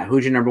and Matt,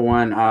 "Who's your number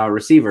one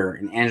receiver?"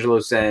 And Angelo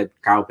said,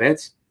 "Kyle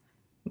Pitts."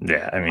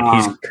 Yeah, I mean,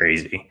 he's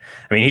crazy.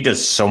 I mean, he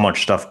does so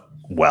much stuff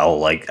well.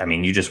 Like, I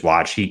mean, you just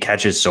watch. He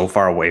catches so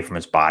far away from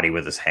his body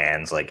with his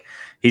hands. Like,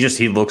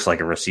 he looks like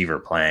a receiver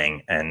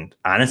playing. And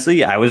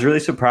honestly, I was really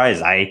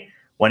surprised. I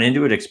went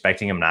into it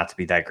expecting him not to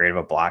be that great of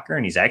a blocker,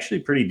 and he's actually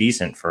pretty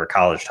decent for a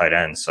college tight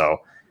end. So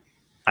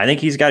I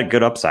think he's got a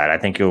good upside. I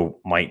think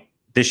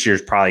this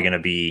year's probably going to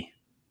be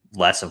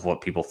less of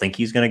what people think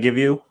he's going to give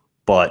you,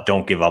 but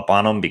don't give up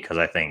on him because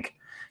I think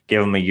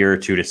give him a year or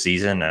two to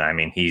season. And I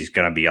mean, he's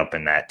going to be up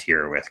in that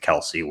tier with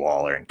Kelsey,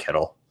 Waller, and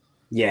Kittle.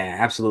 Yeah,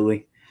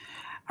 absolutely.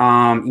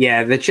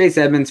 The Chase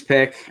Edmonds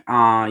pick,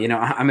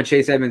 I'm a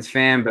Chase Edmonds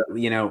fan, but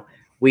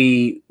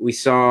we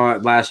saw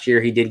last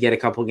year he did get a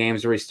couple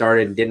games where he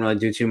started and didn't really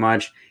do too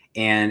much.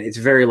 And it's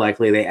very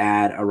likely they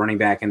add a running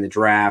back in the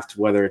draft,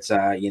 whether it's,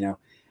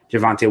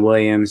 Javonte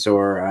Williams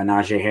or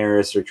Najee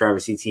Harris or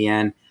Travis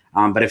Etienne.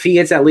 But if he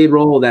gets that lead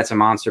role, that's a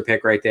monster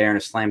pick right there and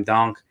a slam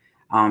dunk.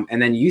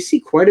 And then you see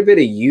quite a bit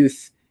of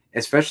youth,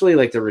 especially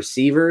like the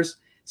receivers.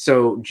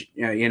 So,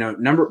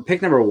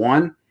 pick number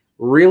one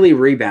really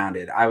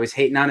rebounded. I was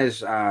hating on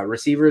his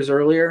receivers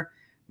earlier.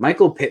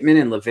 Michael Pittman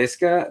and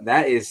Laviska,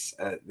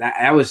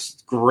 that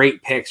was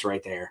great picks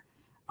right there.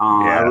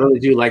 I really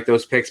do like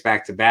those picks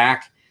back to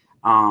back.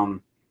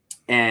 And,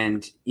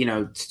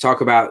 to talk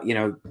about,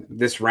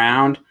 this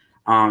round,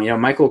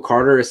 Michael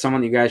Carter is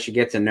someone you guys should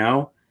get to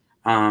know.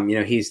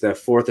 He's the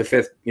fourth or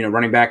fifth,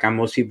 running back on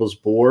most people's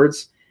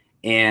boards.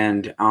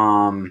 And,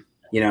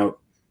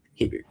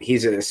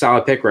 he's a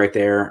solid pick right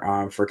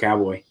there for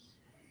Cowboy.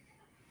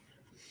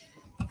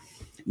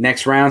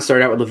 Next round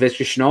started out with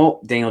Laviska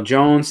Shenault, Daniel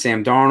Jones,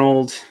 Sam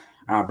Darnold,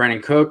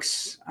 Brandon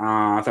Cooks.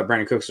 I thought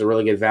Brandon Cooks was a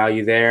really good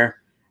value there.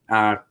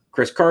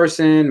 Chris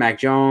Carson, Mac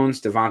Jones,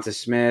 Devonta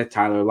Smith,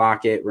 Tyler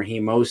Lockett,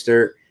 Raheem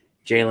Mostert,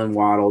 Jalen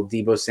Waddle,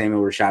 Deebo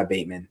Samuel, Rashad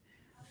Bateman.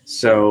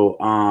 So,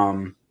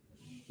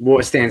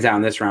 what stands out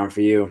in this round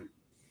for you?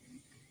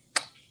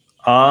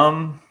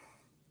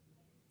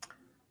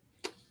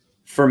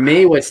 For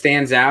me, what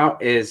stands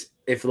out is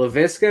if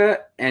Laviska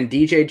and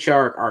DJ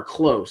Chark are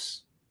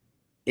close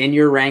in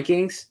your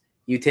rankings,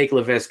 you take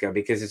Laviska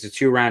because it's a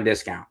 2-round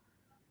discount.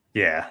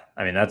 Yeah,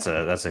 I mean that's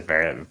a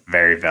very,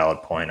 very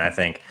valid point. I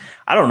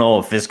don't know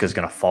if Viska's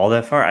going to fall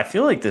that far. I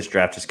feel like this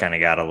draft just kind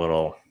of got a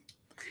little.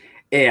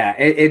 Yeah,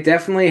 it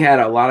definitely had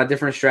a lot of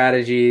different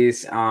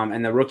strategies,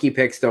 and the rookie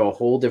picks throw a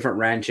whole different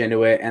wrench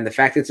into it. And the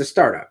fact it's a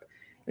startup,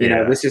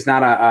 this is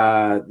not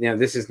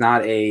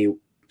a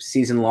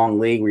season-long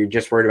league where you're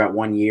just worried about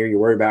 1 year. You're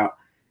worried about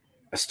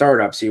a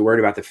startup, so you're worried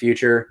about the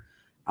future.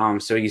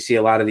 So you see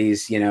a lot of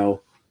these,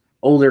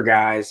 older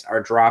guys are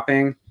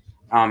dropping,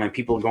 and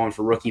people are going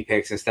for rookie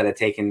picks instead of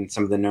taking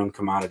some of the known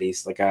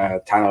commodities like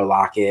Tyler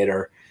Lockett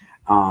or.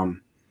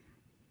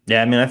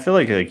 Yeah, I mean, I feel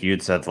like you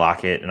had said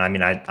Lockett, and I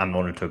mean, I'm the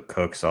one who took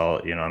Cook, so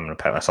I'm going to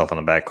pat myself on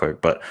the back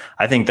quick. But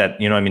I think that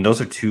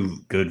those are two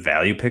good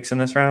value picks in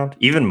this round.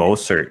 Even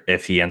Mostert,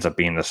 if he ends up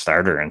being the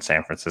starter in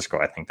San Francisco,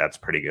 I think that's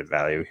pretty good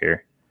value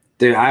here.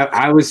 Dude,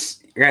 I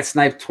got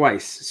sniped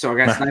twice. So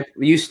I got sniped.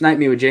 You sniped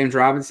me with James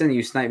Robinson.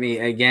 You sniped me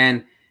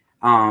again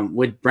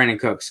with Brandon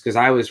Cooks because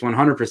I was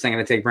 100% going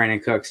to take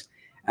Brandon Cooks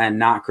and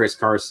not Chris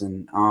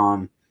Carson.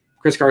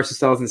 Chris Carson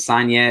still hasn't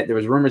signed yet. There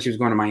was rumors he was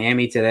going to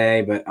Miami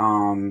today, but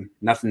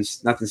nothing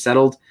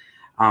settled.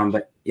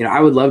 But I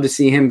would love to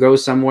see him go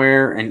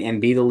somewhere and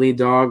be the lead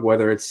dog,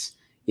 whether it's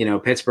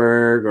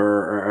Pittsburgh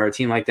or a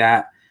team like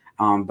that.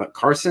 But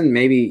Carson,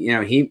 maybe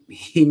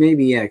he may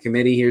be a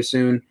committee here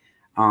soon.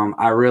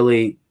 I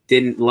really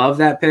didn't love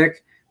that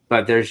pick,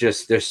 but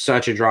there's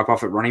such a drop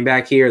off at running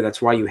back here. That's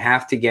why you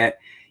have to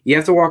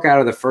walk out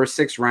of the first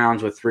 6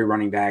 rounds with 3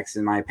 running backs,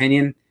 in my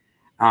opinion,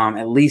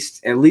 at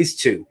least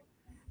 2,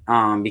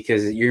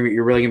 because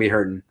you're really gonna be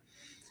hurting.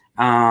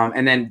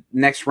 And then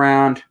next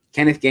round,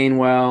 Kenneth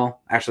Gainwell.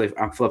 Actually,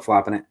 I'm flip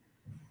flopping it.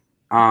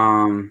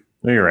 No,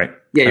 you're right.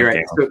 Yeah, you're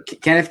right. So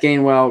Kenneth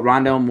Gainwell,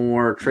 Rondell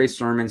Moore, Trey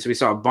Sermon. So we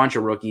saw a bunch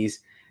of rookies.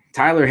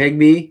 Tyler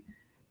Higbee,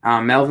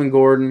 Melvin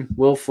Gordon,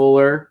 Will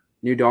Fuller,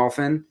 New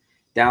Dolphin,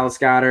 Dallas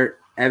Goedert,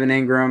 Evan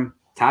Ingram,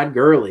 Todd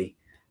Gurley.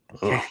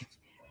 Okay.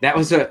 That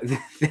was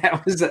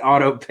an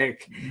auto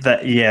pick.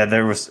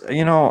 There was,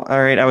 all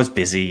right. I was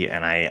busy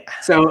and I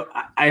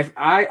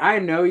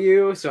know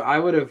you, so I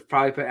would have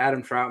probably put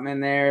Adam Troutman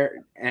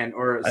there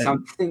or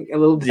something a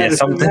little better. Yeah,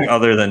 something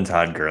other than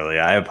Todd Gurley.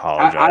 I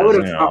apologize. I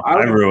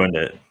ruined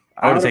it.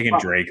 I would have taken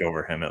Drake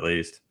over him at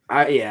least.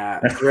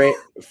 Drake,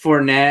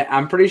 Fournette.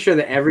 I'm pretty sure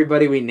that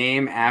everybody we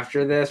name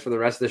after this for the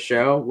rest of the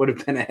show would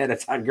have been ahead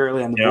of Todd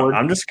Gurley on the board.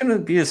 I'm just gonna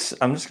be a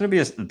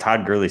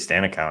Todd Gurley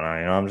stan account.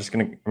 I'm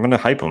gonna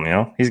hype him.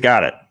 He's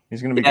got it.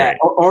 He's gonna be great.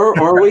 Or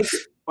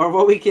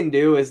what we can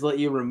do is let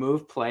you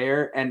remove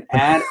player and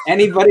add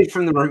anybody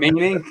from the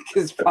remaining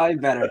is probably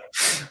better.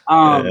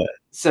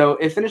 So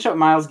it finished up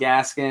Myles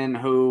Gaskin,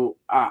 who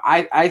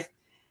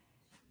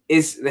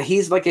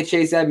he's like a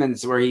Chase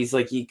Edmonds, where he's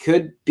like, he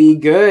could be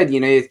good,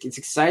 it's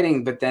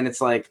exciting, but then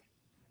it's like,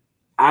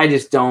 I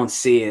just don't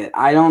see it.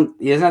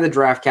 He doesn't have the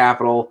draft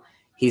capital.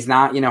 He's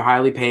not,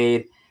 highly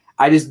paid.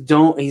 He's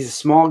a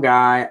small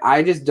guy.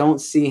 I just don't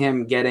see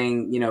him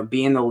getting,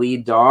 being the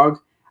lead dog.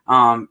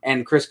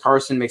 And Chris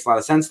Carson makes a lot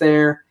of sense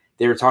there.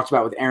 They were talked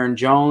about with Aaron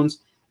Jones.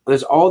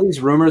 There's all these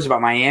rumors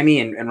about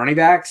Miami and running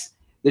backs.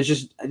 There's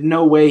just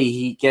no way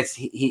if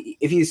he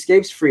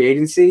escapes free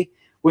agency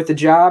with the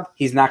job,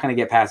 he's not going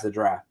to get past the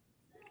draft.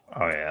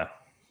 Oh, yeah.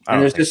 And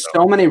there's just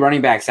so many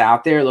running backs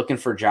out there looking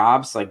for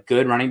jobs, like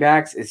good running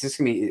backs. It's just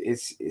going to be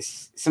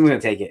 – someone's going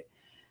to take it.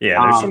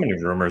 Yeah, there's so many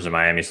rumors that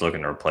Miami's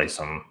looking to replace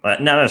him.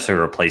 Not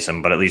necessarily replace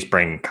him, but at least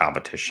bring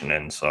competition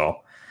in.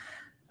 So,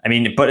 but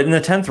in the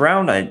 10th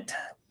round,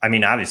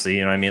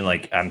 obviously,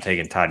 like I'm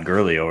taking Todd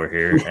Gurley over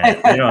here. And,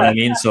 you know what I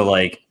mean? So,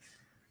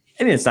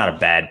 it's not a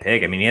bad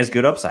pick. He has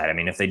good upside.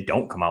 If they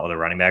don't come out with a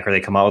running back or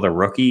they come out with a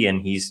rookie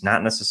and he's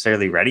not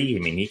necessarily ready,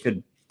 he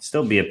could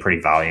still be a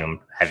pretty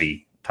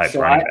volume-heavy type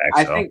running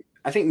back.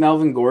 I think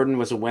Melvin Gordon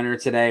was a winner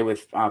today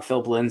with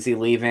Philip Lindsay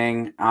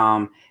leaving.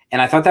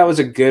 And I thought that was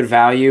a good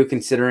value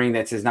considering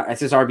that's his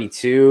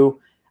RB2,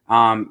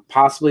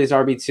 possibly his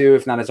RB2,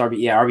 if not his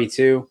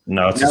RB2.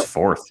 No, it's his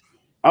 4th.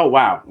 Oh,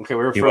 wow. Okay,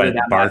 we were further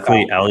down.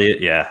 Barkley, Elliott,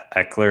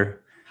 Eckler.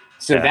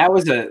 So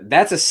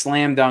that's a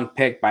slam dunk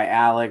pick by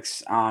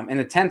Alex. In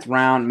the 10th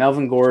round,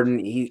 Melvin Gordon,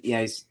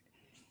 he's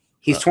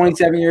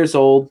 27 years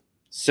old,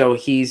 so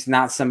he's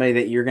not somebody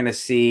that you're going to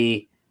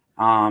see,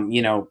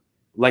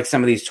 like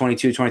some of these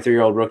 22,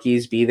 23-year-old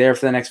rookies be there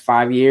for the next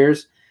 5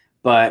 years.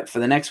 But for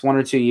the next 1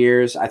 or 2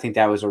 years, I think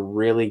that was a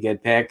really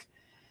good pick.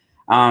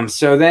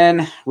 So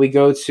then we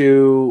go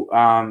to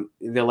the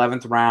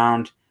 11th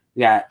round.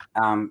 We got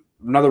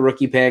another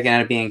rookie pick,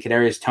 ended up being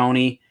Kadarius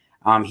Toney.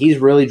 He's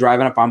really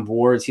driving up on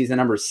boards. He's the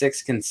number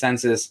 6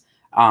 consensus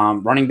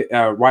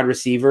wide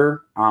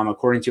receiver,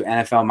 according to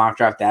NFL Mock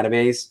Draft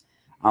Database.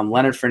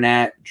 Leonard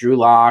Fournette, Drew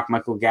Lock,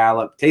 Michael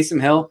Gallup, Taysom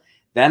Hill.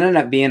 That ended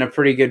up being a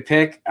pretty good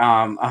pick.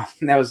 That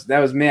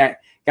was me. I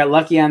got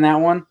lucky on that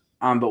one.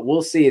 But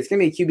we'll see. It's going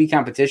to be a QB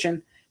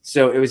competition,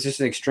 so it was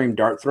just an extreme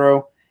dart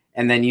throw.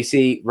 And then you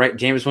see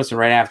Jameis Winston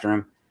right after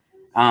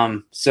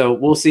him. So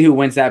we'll see who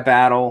wins that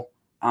battle.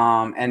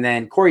 And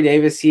then Corey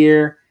Davis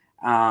here.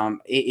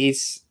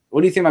 What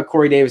do you think about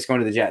Corey Davis going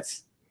to the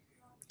Jets?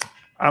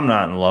 I'm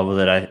not in love with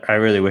it. I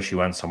really wish he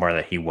went somewhere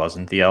that he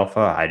wasn't the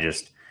alpha.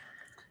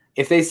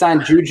 If they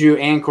signed Juju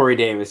and Corey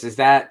Davis, is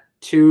that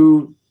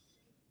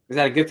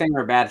a good thing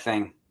or a bad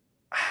thing?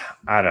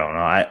 I don't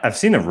know. I've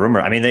seen a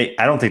rumor. I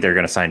don't think they're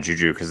going to sign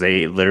Juju because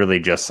they literally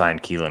just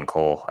signed Keelan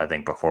Cole, I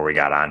think, before we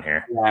got on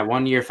here. Yeah,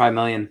 1 year, $5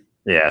 million.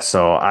 Yeah,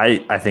 so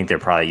I think they're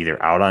probably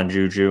either out on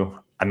Juju.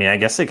 I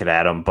guess they could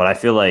add him, but I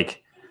feel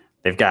like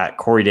they've got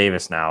Corey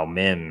Davis now,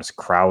 Mims,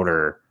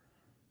 Crowder.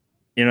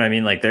 You know what I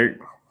mean?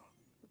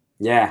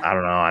 Yeah. I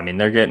don't know.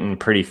 They're getting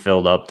pretty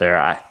filled up there.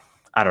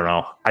 I don't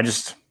know.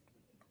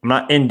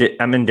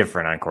 I'm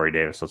indifferent on Corey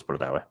Davis. Let's put it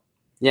that way.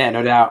 Yeah,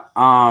 no doubt.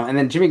 And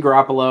then Jimmy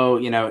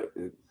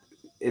Garoppolo,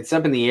 it's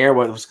up in the air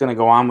what's going to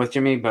go on with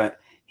Jimmy, but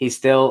he's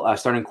still a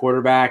starting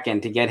quarterback,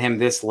 and to get him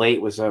this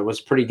late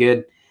was pretty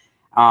good.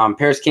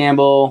 Paris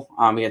Campbell,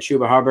 we got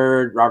Chuba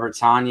Hubbard, Robert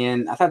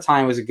Tonyan. I thought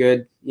Tonyan was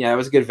it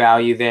was a good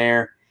value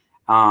there.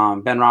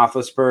 Ben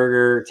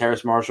Roethlisberger,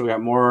 Terrace Marshall, we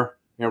got more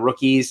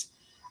rookies.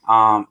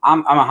 I'm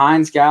a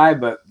Hines guy,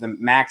 but the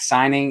max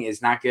signing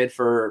is not good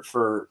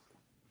for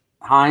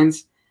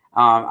Hines.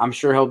 I'm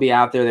sure he'll be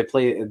out there. They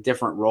play a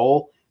different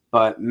role,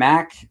 but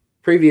Mac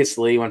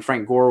previously, when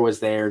Frank Gore was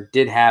there,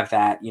 did have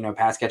that,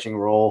 pass catching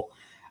role.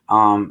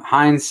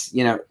 Hines,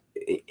 even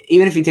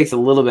if he takes a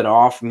little bit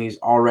off, he's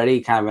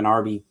already kind of an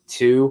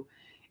RB2.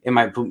 It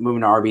might move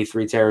into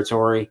RB3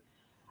 territory.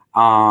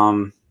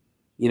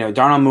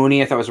 Darnell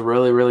Mooney I thought was a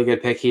really, really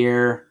good pick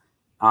here.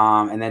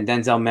 And then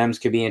Denzel Mims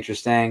could be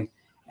interesting.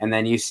 And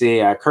then you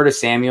see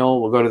Curtis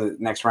Samuel. We'll go to the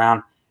next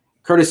round.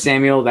 Curtis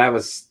Samuel,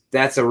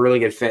 that's a really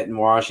good fit in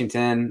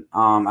Washington.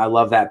 I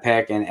love that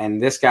pick.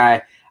 And this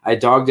guy, I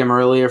dogged him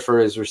earlier for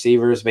his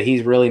receivers, but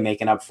he's really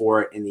making up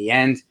for it in the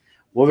end.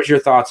 What was your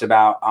thoughts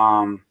about,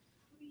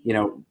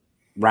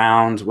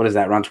 round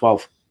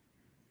 12?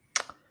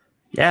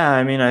 Yeah,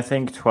 I mean, I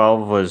think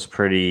 12 was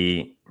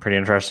pretty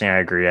interesting. I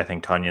agree. I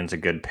think Tunyon's a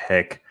good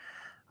pick.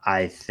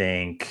 I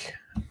think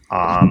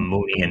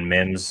Mooney and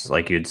Mims,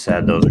 like you'd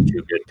said, those are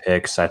two good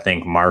picks. I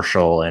think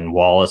Marshall and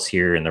Wallace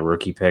here in the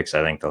rookie picks,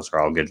 I think those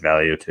are all good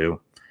value too.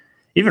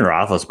 Even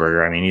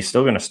Roethlisberger, I mean, he's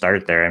still going to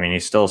start there. I mean,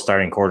 he's still a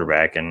starting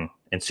quarterback, and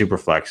in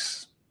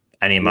Superflex,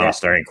 any amount of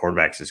starting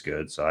quarterbacks is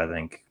good. So I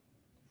think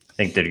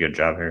did a good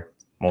job here.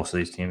 Most of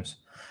these teams.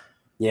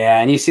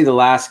 Yeah, and you see the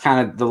last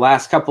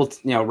couple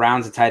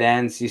rounds of tight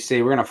ends. You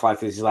see, we're gonna fly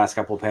through these last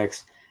couple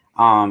picks.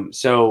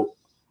 So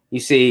you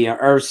see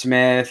Irv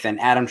Smith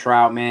and Adam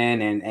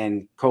Troutman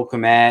and Cole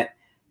Kmet,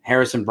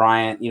 Harrison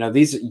Bryant.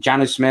 These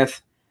Jonnu Smith.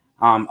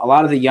 A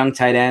lot of the young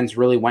tight ends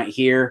really went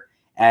here.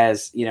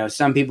 As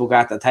some people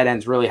got the tight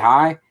ends really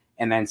high,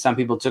 and then some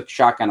people took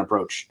shotgun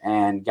approach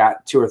and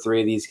got 2 or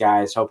 3 of these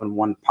guys, hoping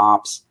one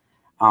pops.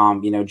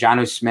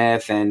 Jonnu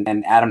Smith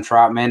and Adam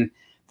Troutman.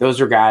 Those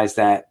are guys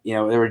that,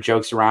 there were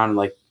jokes around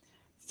like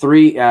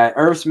 3,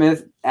 Irv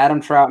Smith,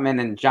 Adam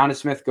Troutman, and Jonnu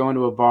Smith go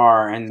into a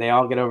bar and they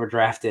all get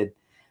overdrafted.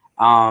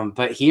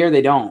 But here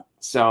they don't.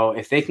 So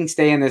if they can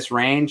stay in this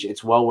range,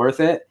 it's well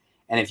worth it.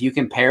 And if you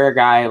can pair a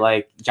guy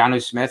like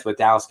Jonnu Smith with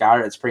Dallas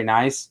Goedert, it's pretty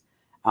nice.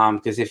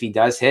 Because if he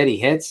does hit, he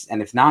hits.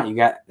 And if not, you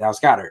got Dallas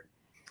Goedert.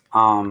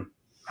 I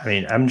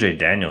mean, MJ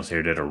Daniels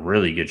here did a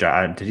really good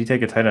job. Did he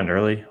take a tight end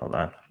early? Hold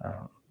on.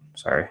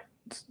 Sorry.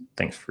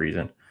 Thing's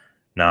freezing.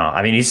 No,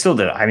 I mean, he still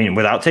did. I mean,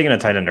 without taking a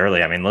tight end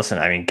early, I mean,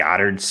 listen,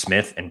 Goddard,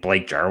 Smith, and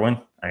Blake Jarwin.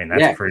 I mean,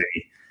 that's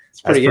pretty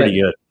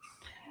good.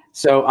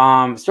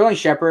 So Sterling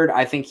Shepard,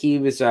 I think he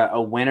was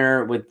a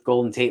winner with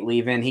Golden Tate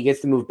leaving. He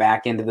gets to move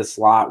back into the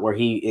slot where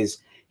he's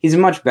a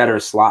much better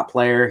slot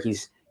player.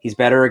 He's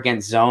better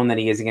against zone than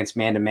he is against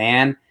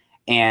man-to-man.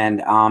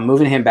 And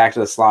moving him back to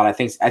the slot, I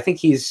think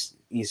he's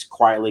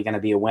quietly going to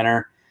be a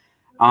winner.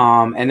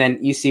 And then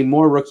you see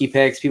more rookie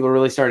picks. People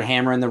really started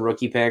hammering the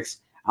rookie picks.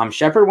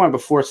 Shepard went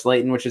before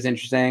Slayton, which is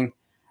interesting.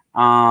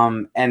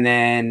 And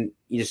then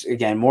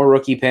again, more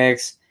rookie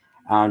picks.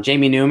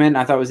 Jamie Newman,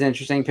 I thought was an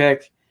interesting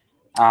pick.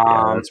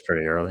 Yeah, that's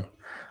pretty early.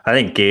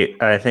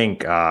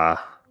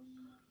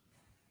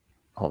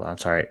 Hold on,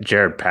 sorry.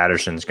 Jared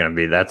Patterson's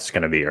that's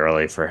gonna be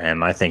early for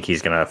him. I think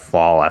he's gonna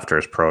fall after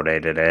his pro day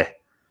today.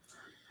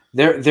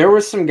 There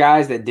were some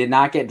guys that did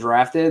not get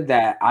drafted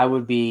that I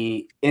would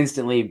be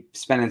instantly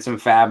spending some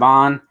fab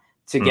on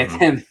to get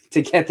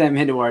them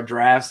into our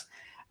drafts.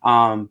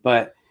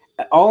 But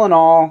all in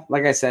all,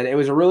 like I said, it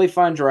was a really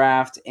fun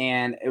draft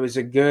and it was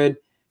a good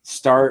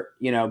start,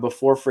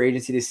 before free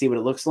agency to see what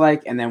it looks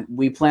like. And then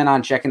we plan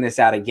on checking this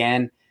out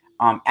again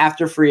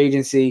after free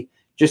agency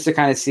just to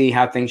kind of see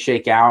how things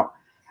shake out.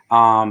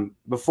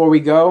 Before we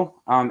go,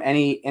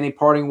 any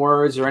parting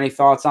words or any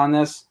thoughts on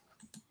this?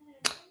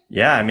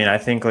 Yeah, I mean, I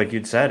think like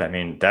you'd said, I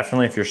mean,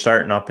 definitely if you're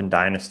starting up in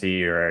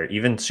Dynasty or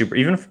even if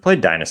you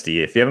played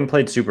Dynasty, if you haven't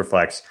played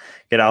Superflex,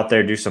 get out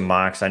there, do some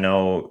mocks. I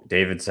know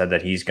David said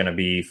that he's going to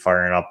be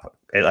firing up.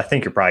 I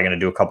think you're probably going to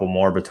do a couple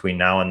more between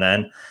now and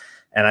then.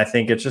 And I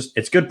think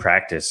it's good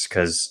practice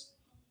because,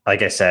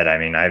 like I said, I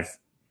mean, I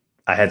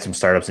had some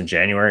startups in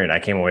January and I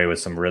came away with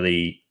some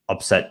really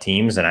upset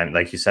teams. And I'm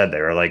like you said,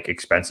 they were like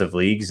expensive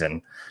leagues.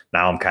 And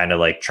now I'm kind of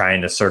like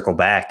trying to circle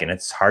back and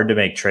it's hard to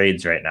make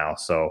trades right now.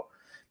 So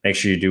make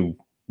sure you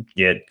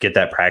get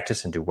that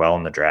practice and do well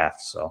in the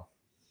draft. So,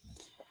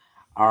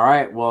 all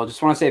right. Well,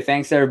 just want to say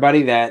thanks to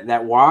everybody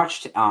that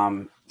watched.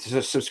 To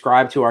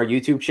subscribe to our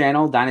YouTube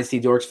channel,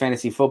 Dynasty Dorks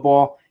Fantasy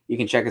Football. You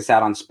can check us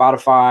out on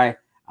Spotify.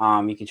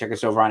 You can check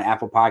us over on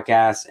Apple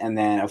Podcasts and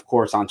then, of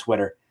course, on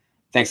Twitter.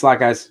 Thanks a lot,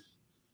 guys.